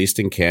 and at least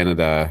in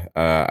Canada,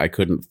 I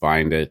couldn't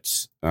find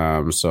it.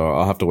 So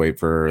I'll have to wait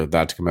for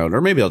that to come out,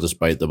 or maybe I'll just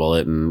bite the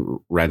bullet and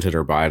rent it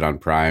or buy it on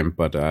Prime.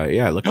 But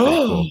yeah, it looked pretty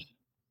cool.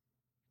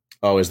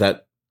 Oh, is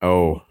that?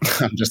 Oh,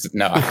 I'm just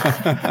no.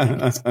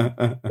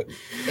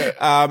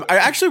 I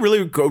actually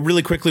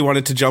really quickly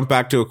wanted to jump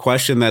back to a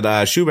question that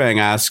Shubhang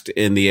asked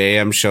in the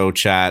AM show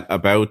chat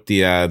about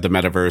the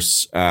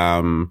metaverse.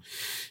 And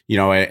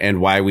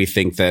why we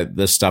think that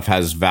this stuff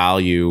has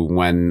value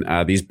when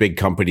these big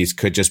companies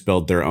could just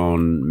build their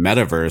own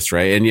metaverse,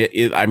 right? And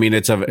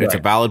it's a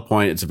valid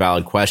point. It's a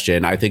valid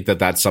question. I think that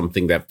that's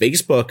something that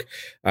Facebook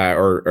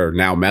or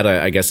now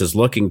Meta, I guess, is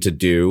looking to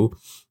do.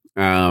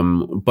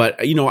 But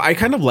I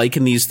kind of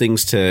liken these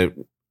things to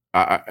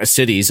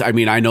cities. I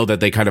mean, I know that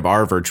they kind of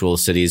are virtual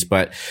cities,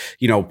 but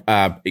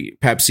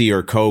Pepsi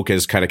or Coke,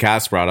 as kind of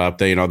Cass brought up,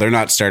 they're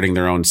not starting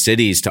their own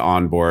cities to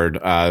onboard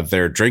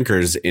their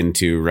drinkers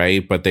into,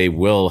 right? But they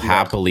will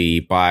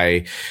happily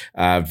buy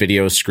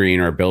video screen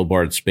or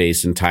billboard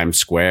space in Times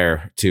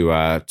Square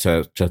to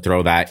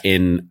throw that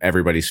in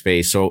everybody's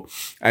face. So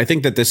I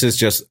think that this is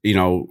just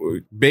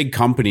big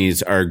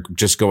companies are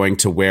just going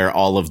to where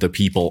all of the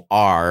people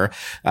are.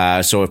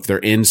 So if they're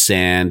in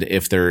Sand,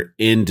 if they're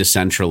in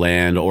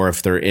Decentraland, or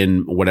if they're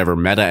in whatever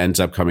Meta ends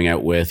up coming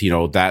out with,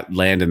 that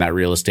land and that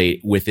real estate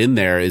within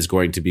there is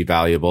going to be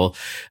valuable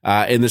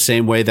in the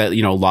same way that,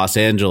 Los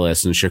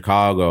Angeles and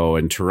Chicago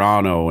and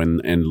Toronto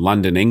and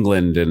London,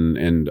 England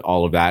and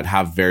all of that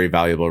have very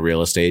valuable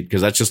real estate,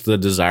 because that's just the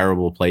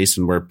desirable place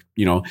and where,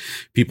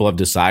 people have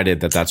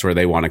decided that that's where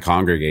they want to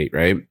congregate,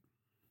 right?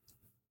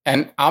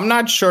 And I'm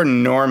not sure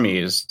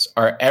normies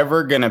are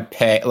ever going to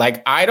pay.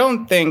 Like, I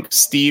don't think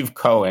Steve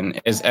Cohen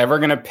is ever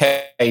going to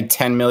pay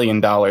 $10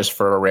 million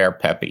for a Rare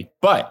Peppy.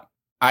 But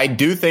I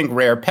do think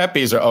Rare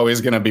Peppies are always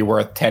going to be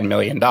worth $10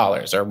 million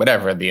or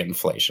whatever the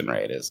inflation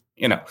rate is,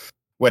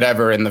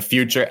 whatever in the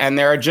future. And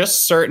there are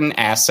just certain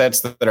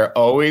assets that are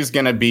always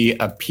going to be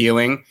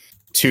appealing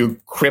to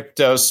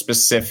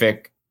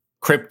crypto-specific,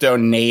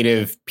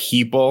 crypto-native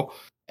people.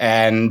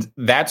 And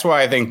that's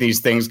why I think these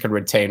things could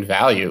retain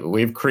value.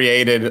 We've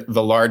created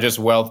the largest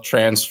wealth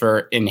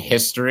transfer in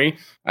history.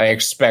 I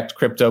expect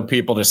crypto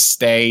people to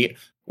stay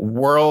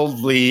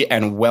worldly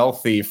and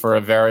wealthy for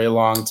a very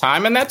long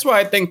time. And that's why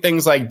I think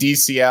things like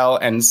DCL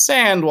and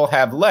Sand will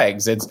have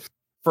legs. It's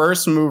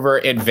first mover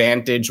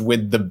advantage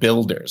with the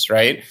builders,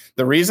 right?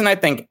 The reason I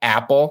think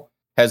Apple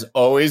has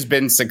always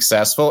been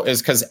successful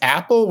is because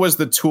Apple was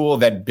the tool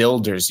that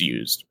builders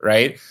used,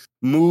 right?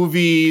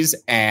 Movies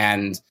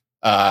and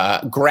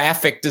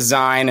graphic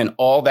design and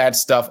all that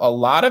stuff. A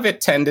lot of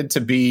it tended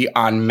to be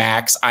on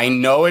Macs. I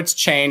know it's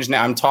changed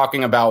now. I'm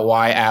talking about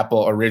why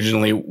Apple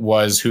originally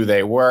was who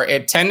they were.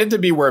 It tended to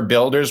be where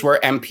builders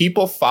were, and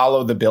people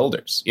follow the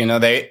builders.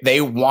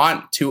 They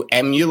want to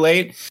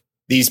emulate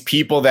these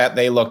people that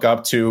they look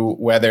up to,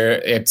 whether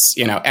it's,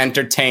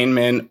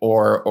 entertainment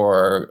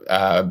or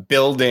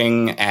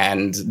building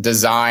and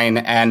design.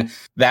 And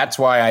that's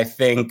why I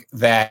think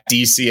that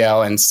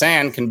DCL and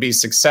Sand can be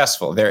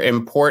successful. They're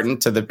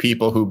important to the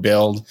people who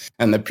build,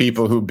 and the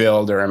people who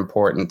build are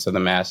important to the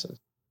masses.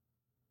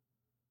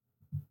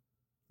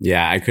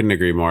 Yeah, I couldn't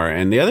agree more.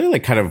 And the other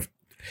kind of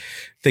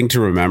thing to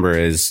remember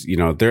is,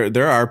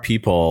 there are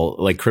people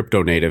like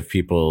crypto native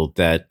people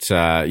that,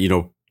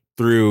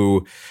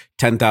 threw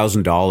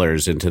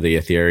 $10,000 into the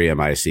Ethereum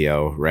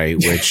ICO, right?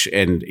 Which,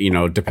 and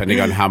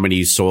depending on how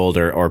many sold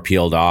or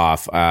peeled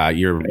off,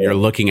 you're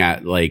looking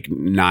at like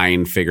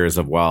 9 figures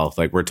of wealth.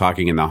 Like, we're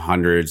talking in the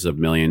hundreds of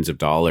millions of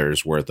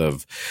dollars worth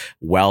of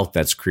wealth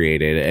that's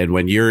created. And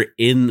when you're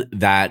in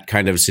that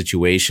kind of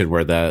situation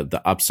where the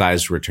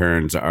upsized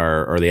returns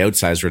or the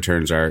outsized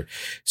returns are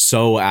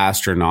so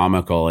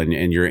astronomical,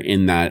 and you're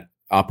in that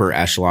upper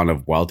echelon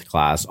of wealth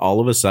class, all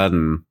of a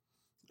sudden,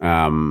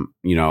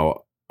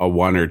 a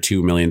 $1 or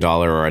 $2 million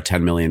or a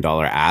 $10 million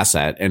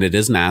asset, and it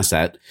is an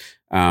asset,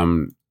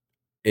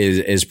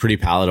 is pretty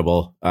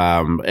palatable,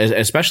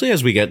 especially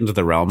as we get into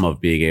the realm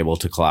of being able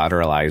to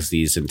collateralize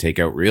these and take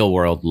out real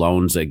world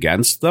loans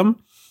against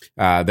them.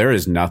 There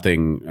is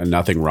nothing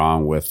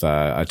wrong with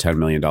a $10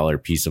 million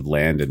piece of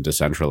land in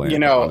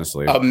Decentraland,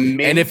 honestly.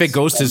 And if it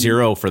goes to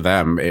zero for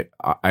them,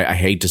 I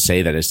hate to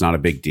say that it's not a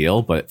big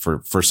deal, but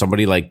for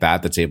somebody like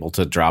that that's able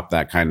to drop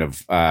that kind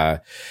of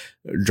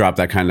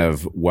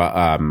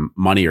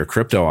money or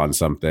crypto on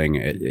something,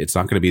 it's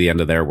not going to be the end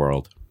of their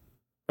world.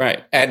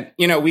 Right. And,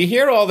 we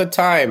hear all the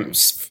time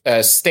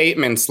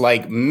statements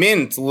like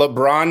mint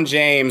LeBron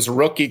James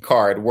rookie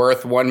card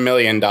worth $1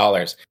 million.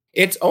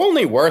 It's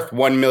only worth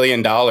 $1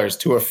 million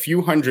to a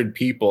few hundred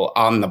people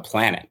on the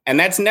planet. And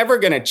that's never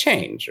going to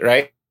change,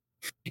 right?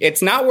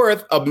 It's not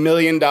worth $1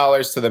 million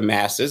to the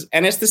masses.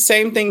 And it's the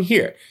same thing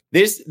here.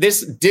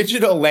 This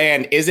digital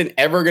land isn't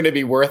ever going to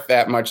be worth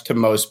that much to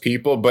most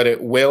people, but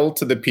it will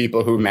to the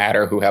people who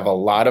matter, who have a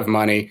lot of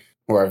money,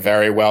 who are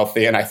very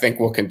wealthy, and I think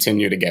will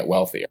continue to get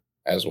wealthier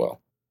as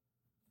well.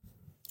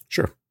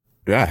 Sure.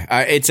 Yeah,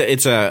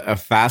 it's a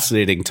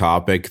fascinating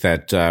topic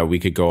that we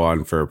could go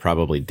on for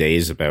probably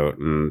days about,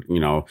 and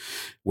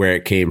where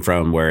it came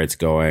from, where it's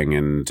going,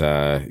 and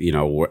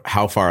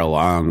how far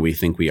along we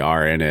think we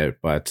are in it.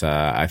 But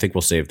I think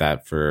we'll save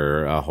that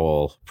for a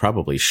whole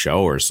probably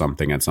show or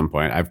something at some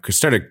point. I've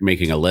started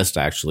making a list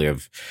actually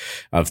of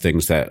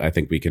things that I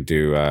think we could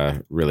do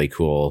really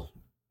cool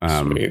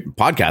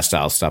podcast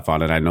style stuff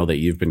on it. I know that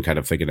you've been kind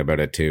of thinking about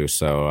it too.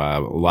 So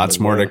lots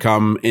more to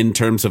come in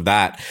terms of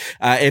that.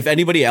 If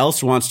anybody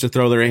else wants to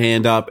throw their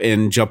hand up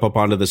and jump up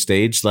onto the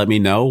stage, let me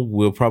know.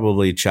 We'll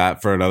probably chat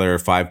for another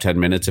 5-10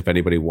 minutes if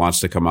anybody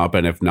wants to come up.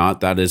 And if not,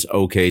 that is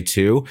okay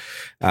too.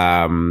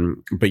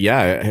 But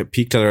yeah, it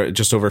peaked at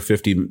just over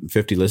 50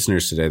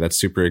 listeners today. That's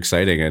super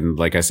exciting. And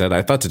like I said,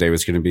 I thought today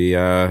was going to be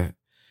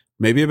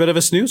maybe a bit of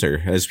a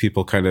snoozer as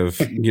people kind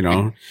of,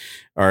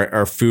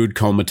 are food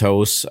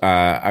comatose.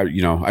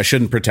 I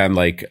shouldn't pretend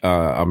like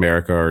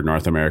America or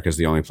North America is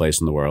the only place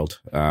in the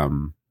world.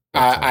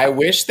 I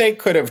wish they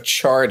could have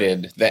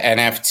charted the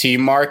NFT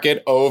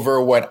market over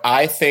what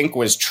I think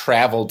was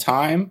travel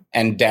time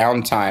and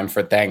downtime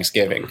for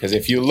Thanksgiving. Because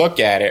if you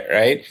look at it,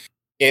 right,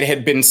 it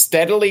had been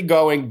steadily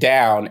going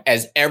down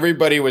as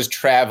everybody was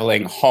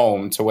traveling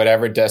home to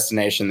whatever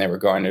destination they were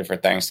going to for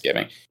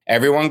Thanksgiving.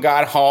 Everyone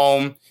got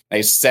home.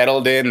 They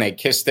settled in, they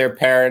kissed their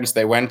parents,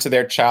 they went to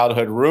their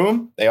childhood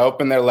room, they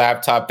opened their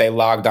laptop, they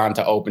logged on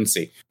to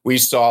OpenSea. We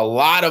saw a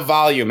lot of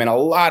volume and a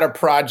lot of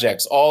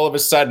projects all of a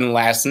sudden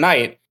last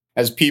night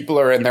as people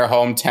are in their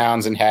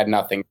hometowns and had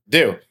nothing to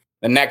do.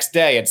 The next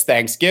day, it's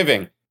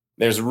Thanksgiving.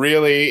 There's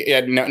really,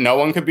 no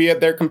one could be at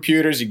their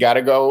computers. You got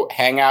to go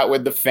hang out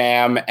with the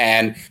fam.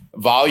 And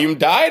volume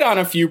died on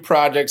a few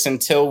projects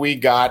until we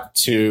got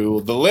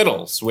to the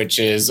Littles, which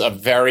is a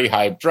very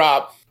hype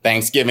drop.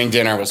 Thanksgiving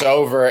dinner was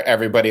over.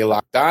 Everybody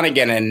locked on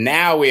again. And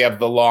now we have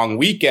the long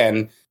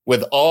weekend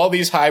with all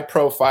these high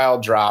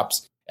profile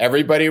drops.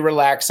 Everybody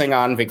relaxing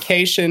on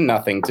vacation,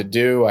 nothing to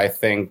do. I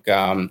think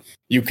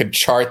you could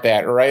chart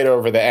that right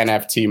over the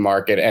NFT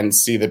market and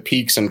see the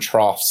peaks and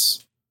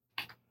troughs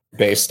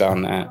based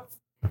on that.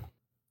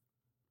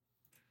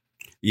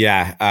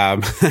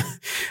 Yeah.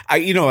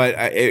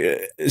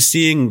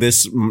 Seeing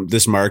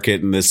this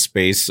market and this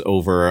space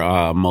over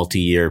a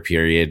multi-year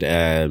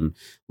period,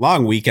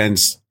 long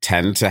weekends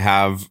tend to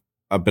have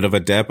a bit of a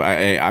dip.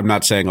 I'm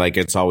not saying like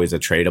it's always a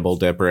tradable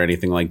dip or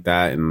anything like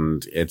that.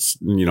 And it's,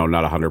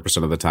 not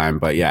 100% of the time,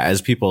 but yeah, as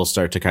people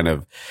start to kind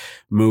of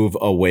move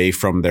away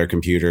from their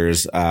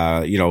computers,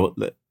 there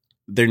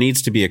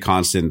needs to be a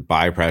constant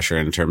buy pressure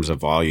in terms of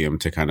volume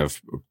to kind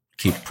of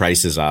keep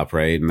prices up.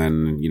 Right. And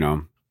then,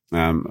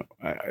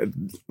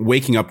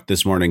 waking up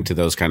this morning to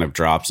those kind of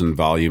drops in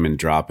volume and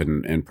drop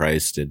in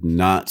price did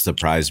not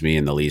surprise me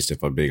in the least,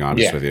 if I'm being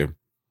honest with you.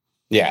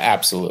 Yeah,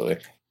 absolutely.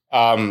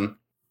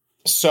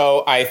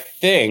 So I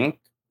think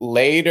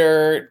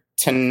later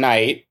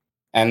tonight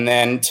and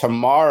then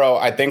tomorrow,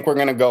 I think we're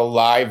going to go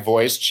live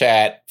voice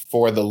chat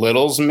for the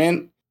Littles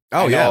Mint.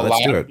 Oh, yeah,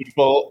 let's do it. A lot of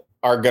people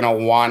are going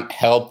to want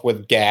help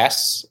with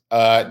gas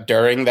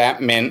during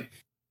that mint.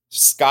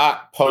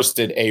 Scott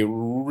posted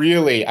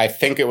I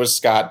think it was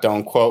Scott,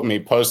 don't quote me,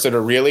 posted a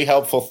really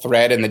helpful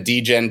thread in the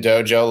DGen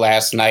Dojo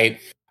last night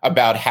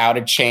about how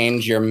to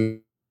change your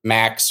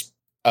max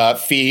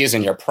fees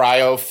and your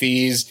prio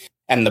fees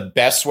and the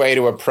best way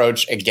to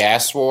approach a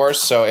gas war.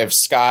 So if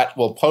Scott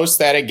will post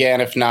that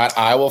again, if not,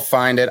 I will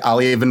find it.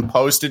 I'll even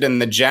post it in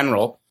the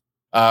general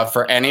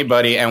for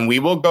anybody. And we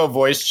will go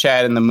voice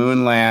chat in the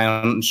Moon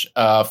Lounge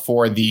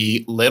for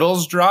the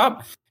Littles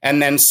drop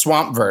and then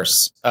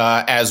Swampverse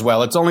as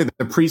well. It's only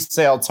the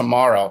pre-sale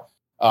tomorrow.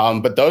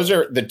 But those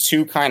are the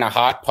two kind of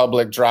hot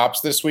public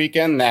drops this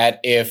weekend that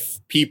if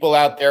people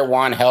out there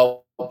want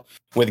help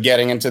with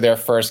getting into their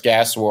first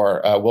gas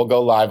war, we'll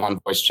go live on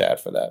voice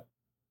chat for that.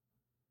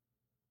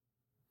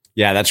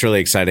 Yeah, that's really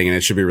exciting, and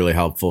it should be really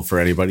helpful for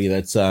anybody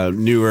that's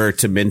newer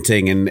to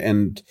minting.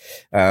 And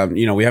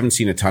we haven't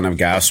seen a ton of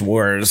gas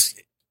wars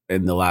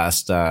in the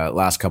last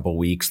couple of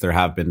weeks. There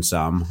have been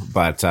some,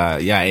 but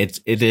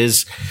it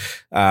is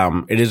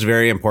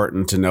very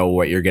important to know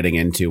what you're getting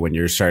into when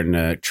you're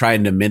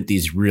trying to mint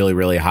these really,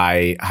 really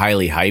highly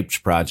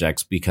hyped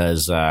projects,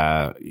 because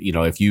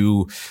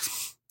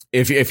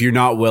if you're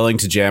not willing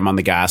to jam on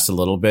the gas a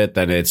little bit,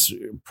 then it's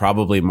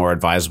probably more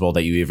advisable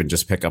that you even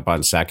just pick up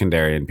on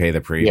secondary and pay the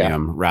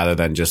premium rather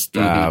than just,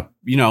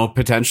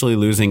 potentially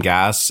losing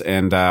gas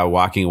and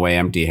walking away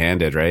empty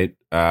handed. Right.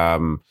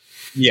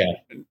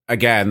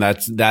 Again,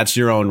 that's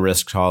your own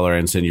risk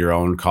tolerance and your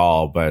own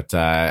call, but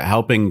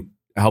helping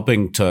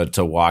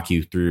to walk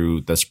you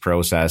through this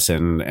process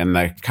and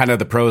the kind of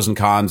the pros and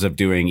cons of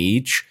doing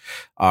each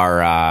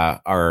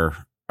are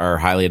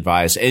highly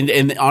advised.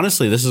 And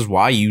honestly, this is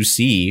why you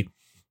see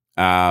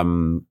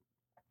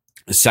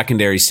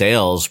secondary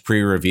sales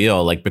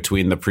pre-reveal, like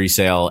between the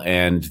pre-sale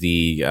and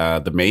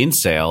the main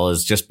sale,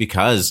 is just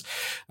because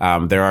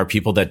there are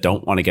people that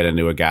don't want to get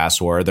into a gas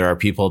war. There are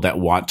people that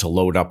want to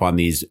load up on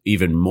these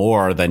even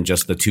more than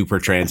just the 2 per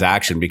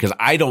transaction, because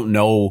I don't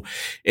know,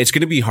 it's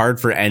going to be hard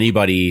for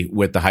anybody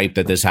with the hype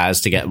that this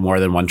has to get more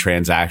than 1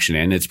 transaction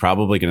in. It's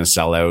probably going to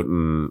sell out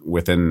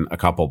within a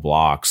couple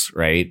blocks,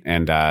 right?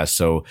 And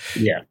so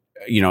yeah.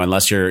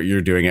 Unless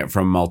you're doing it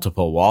from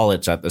multiple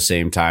wallets at the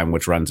same time,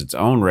 which runs its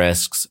own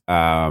risks.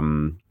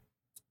 There's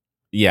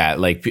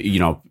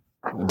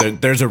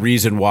a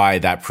reason why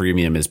that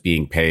premium is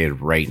being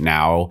paid right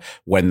now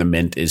when the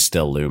mint is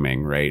still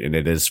looming, right? And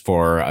it is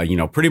for,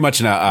 pretty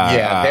much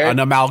an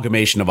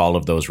amalgamation of all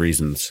of those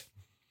reasons.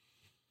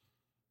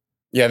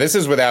 Yeah, this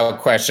is without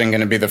question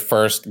going to be the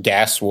first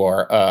gas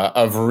war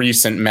of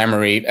recent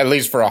memory, at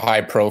least for a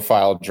high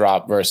profile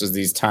drop versus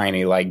these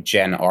tiny like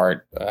gen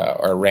art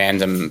or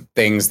random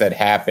things that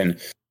happen.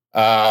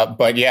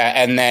 But yeah,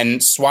 and then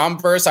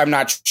Swampverse, I'm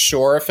not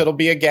sure if it'll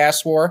be a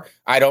gas war.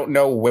 I don't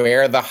know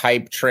where the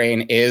hype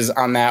train is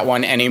on that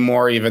one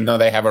anymore, even though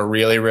they have a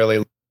really, really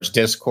large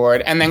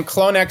Discord. And then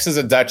CloneX is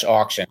a Dutch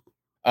auction.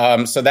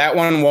 So that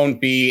one won't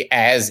be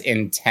as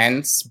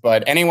intense,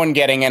 but anyone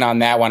getting in on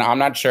that one, I'm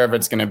not sure if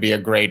it's going to be a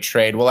great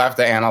trade. We'll have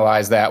to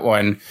analyze that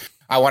one.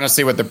 I want to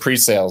see what the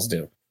pre-sales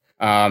do.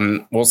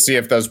 We'll see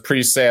if those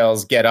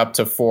pre-sales get up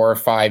to 4 or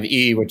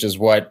 5E, which is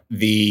what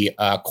the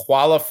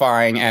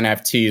qualifying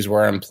NFTs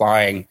were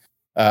implying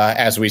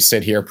as we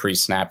sit here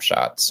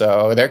pre-snapshot.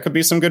 So there could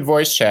be some good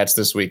voice chats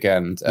this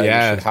weekend. You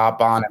should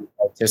hop on and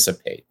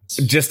participate.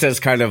 Just as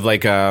kind of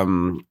like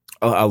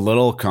a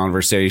little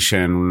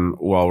conversation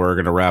while we're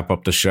going to wrap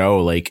up the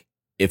show. Like,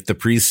 if the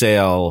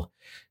pre-sale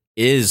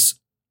is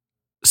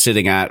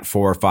sitting at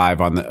 4 or 5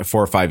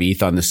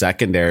 ETH on the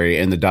secondary,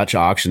 and the Dutch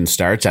auction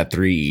starts at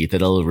 3 ETH,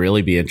 it'll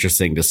really be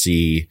interesting to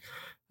see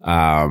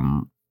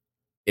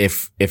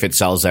if it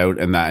sells out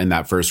in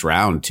that first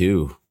round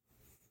too.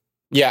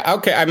 Yeah.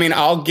 Okay. I mean,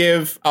 I'll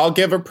give a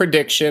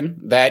prediction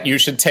that you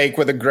should take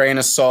with a grain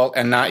of salt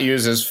and not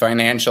use as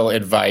financial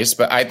advice,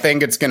 but I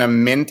think it's going to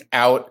mint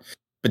out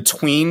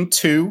between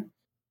 2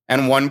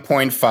 and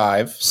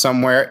 1.5,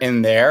 somewhere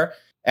in there.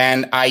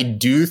 And I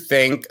do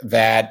think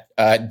that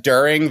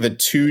during the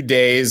 2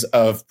 days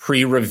of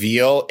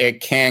pre-reveal,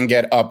 it can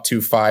get up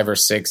to 5 or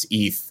 6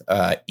 ETH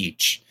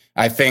each.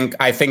 I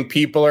think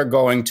people are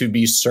going to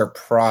be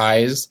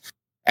surprised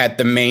at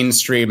the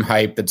mainstream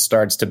hype that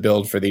starts to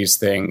build for these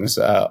things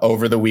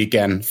over the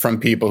weekend from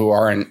people who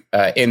aren't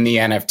in the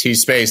NFT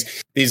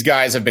space. These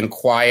guys have been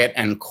quiet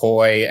and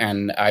coy,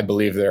 and I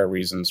believe there are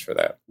reasons for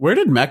that. Where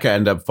did Mecca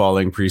end up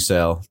falling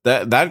pre-sale?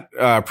 That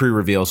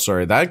pre-reveal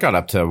story, that got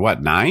up to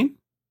what, 9?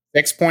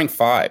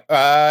 6.5.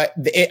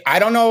 I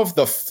don't know if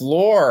the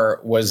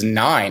floor was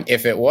 9.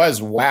 If it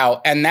was,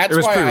 wow. And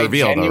that's why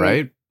pre-reveal though,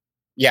 right?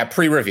 Yeah,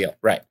 pre-reveal,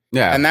 right.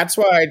 Yeah. And that's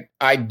why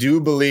I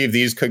do believe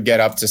these could get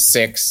up to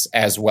 6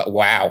 as well.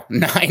 Wow.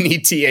 9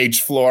 ETH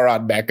floor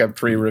on Mecca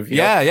pre-reveal.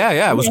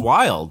 Yeah. It was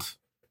wild.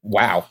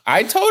 Wow.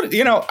 I told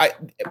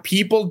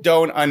people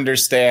don't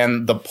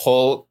understand the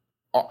pull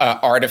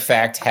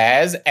Artifact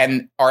has,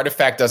 and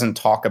Artifact doesn't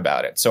talk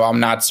about it. So I'm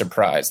not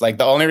surprised. Like,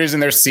 the only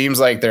reason there seems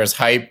like there's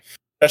hype,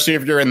 especially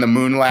if you're in the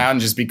Moon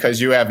Lounge, is because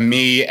you have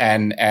me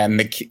and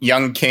the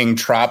young King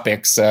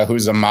Tropics,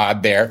 who's a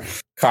mod there,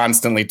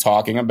 constantly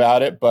talking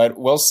about it. But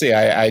we'll see.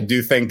 I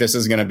do think this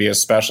is going to be a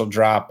special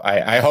drop.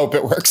 I hope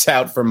it works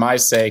out for my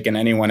sake and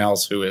anyone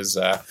else who is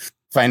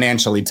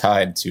financially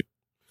tied to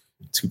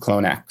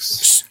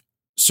CloneX.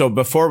 So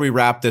before we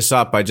wrap this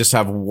up, I just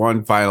have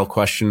one final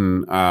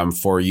question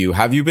for you.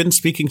 Have you been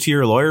speaking to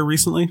your lawyer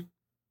recently?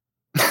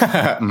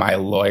 My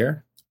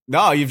lawyer?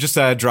 No, you've just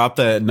dropped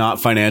the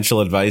not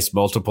financial advice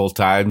multiple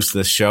times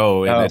this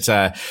show, and it's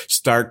a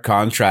stark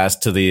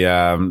contrast to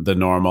the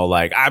normal,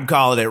 like, I'm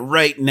calling it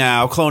right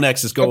now.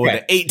 CloneX is going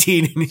to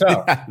 18.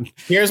 So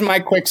here's my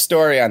quick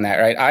story on that,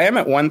 right? I am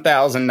at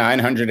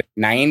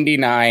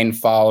 1,999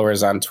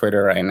 followers on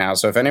Twitter right now.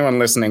 So if anyone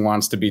listening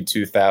wants to be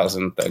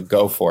 2,000,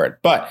 go for it.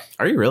 But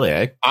are you really,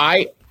 eh?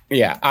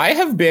 I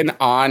have been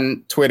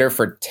on Twitter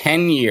for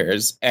 10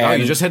 years.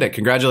 And you just hit it.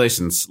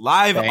 Congratulations.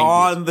 Live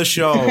on the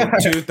show.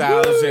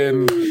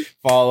 2,000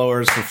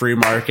 followers for Free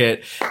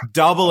Market,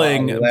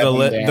 doubling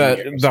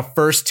the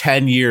first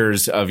 10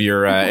 years of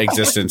your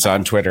existence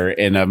on Twitter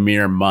in a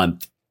mere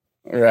month.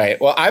 Right.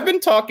 Well, I've been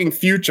talking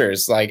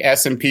futures, like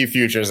S&P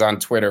futures on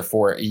Twitter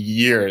for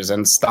years,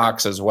 and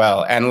stocks as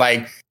well. And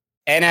like,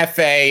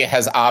 NFA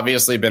has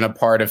obviously been a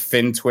part of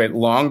FinTwit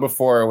long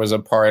before it was a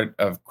part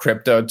of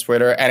crypto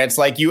Twitter. And it's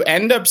like, you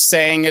end up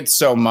saying it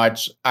so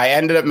much. I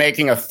ended up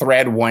making a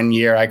thread one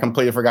year I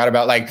completely forgot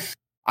about, like,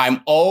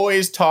 I'm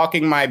always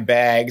talking my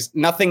bags.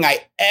 Nothing I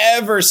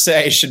ever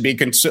say should be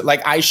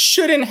like, I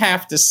shouldn't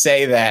have to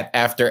say that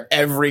after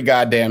every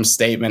goddamn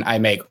statement I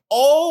make.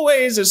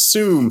 Always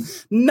assume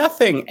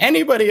nothing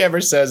anybody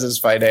ever says is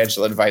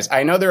financial advice.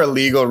 I know there are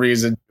legal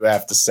reasons you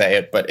have to say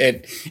it, but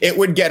it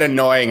would get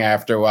annoying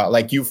after a while.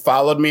 Like, you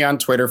followed me on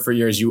Twitter for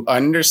years. You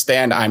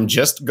understand I'm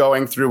just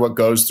going through what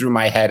goes through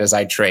my head as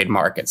I trade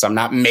markets. I'm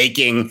not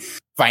making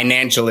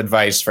financial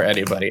advice for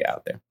anybody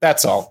out there.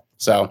 That's all.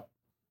 So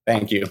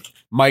thank you.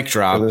 Mic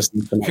drop.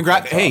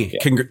 Congrats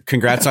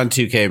on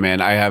 2K,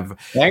 man.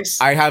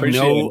 Thanks. I have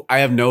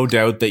no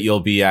doubt that you'll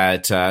be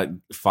at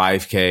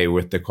 5K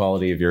with the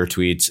quality of your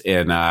tweets.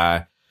 And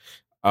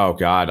oh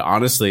God,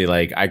 honestly,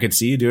 like, I could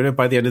see you doing it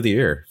by the end of the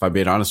year, if I'm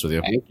being honest with you.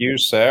 Thank you,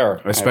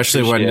 sir.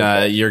 Especially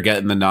when you're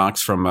getting the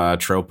knocks from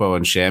Tropo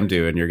and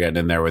Shamdu, and you're getting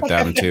in there with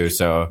them too.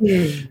 So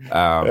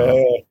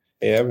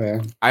yeah,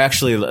 man. I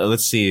actually,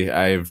 let's see.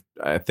 I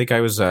think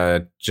I was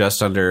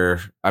just under.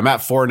 I'm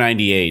at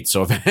 498.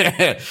 So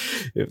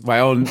if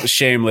my own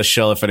shameless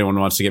shill. If anyone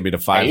wants to get me to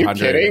 500, are you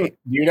kidding?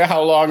 You know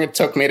how long it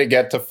took me to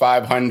get to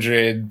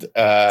 500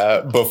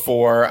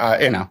 before?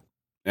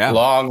 Yeah,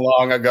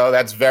 long ago.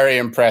 That's very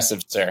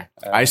impressive, sir.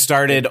 I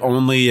started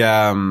only.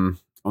 Oh,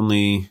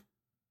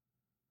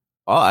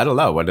 I don't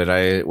know. When did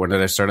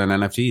I start on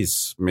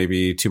NFTs?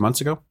 Maybe 2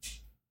 months ago.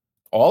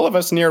 All of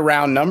us near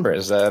round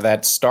numbers.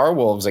 That Star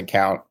Wolves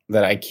account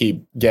that I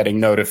keep getting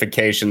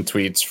notification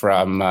tweets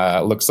from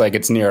looks like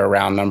it's near a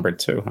round number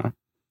too, huh?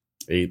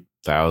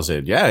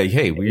 8,000. Yeah.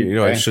 Hey,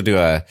 I should do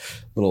a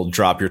little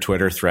drop your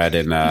Twitter thread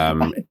and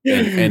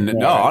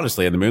no,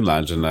 honestly, in the Moon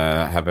Lounge and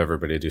have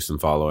everybody do some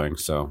following.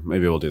 So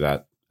maybe we'll do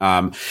that.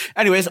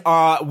 Anyways,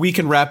 we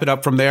can wrap it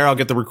up from there. I'll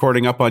get the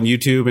recording up on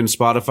YouTube and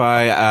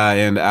Spotify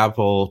and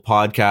Apple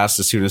Podcasts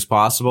as soon as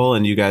possible.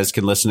 And you guys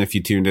can listen if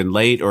you tuned in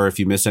late or if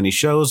you miss any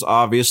shows.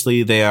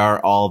 Obviously, they are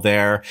all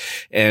there.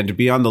 And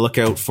be on the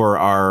lookout for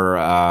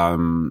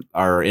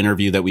our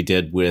interview that we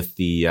did with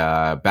the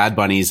Bad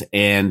Bunnies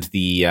and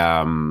the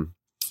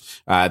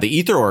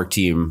EtherOrg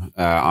team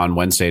on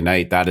Wednesday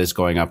night. That is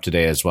going up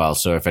today as well.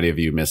 So if any of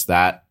you missed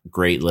that,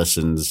 great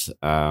listens.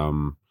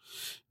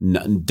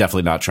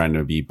 Definitely not trying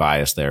to be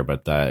biased there,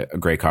 but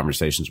great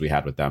conversations we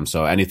had with them.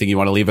 So anything you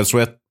want to leave us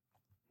with?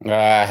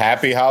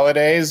 Happy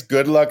holidays.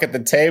 Good luck at the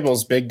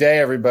tables. Big day,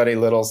 everybody.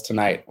 Littles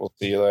tonight. We'll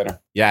see you later.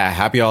 Yeah.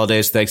 Happy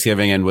holidays,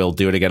 Thanksgiving, and we'll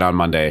do it again on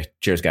Monday.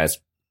 Cheers, guys.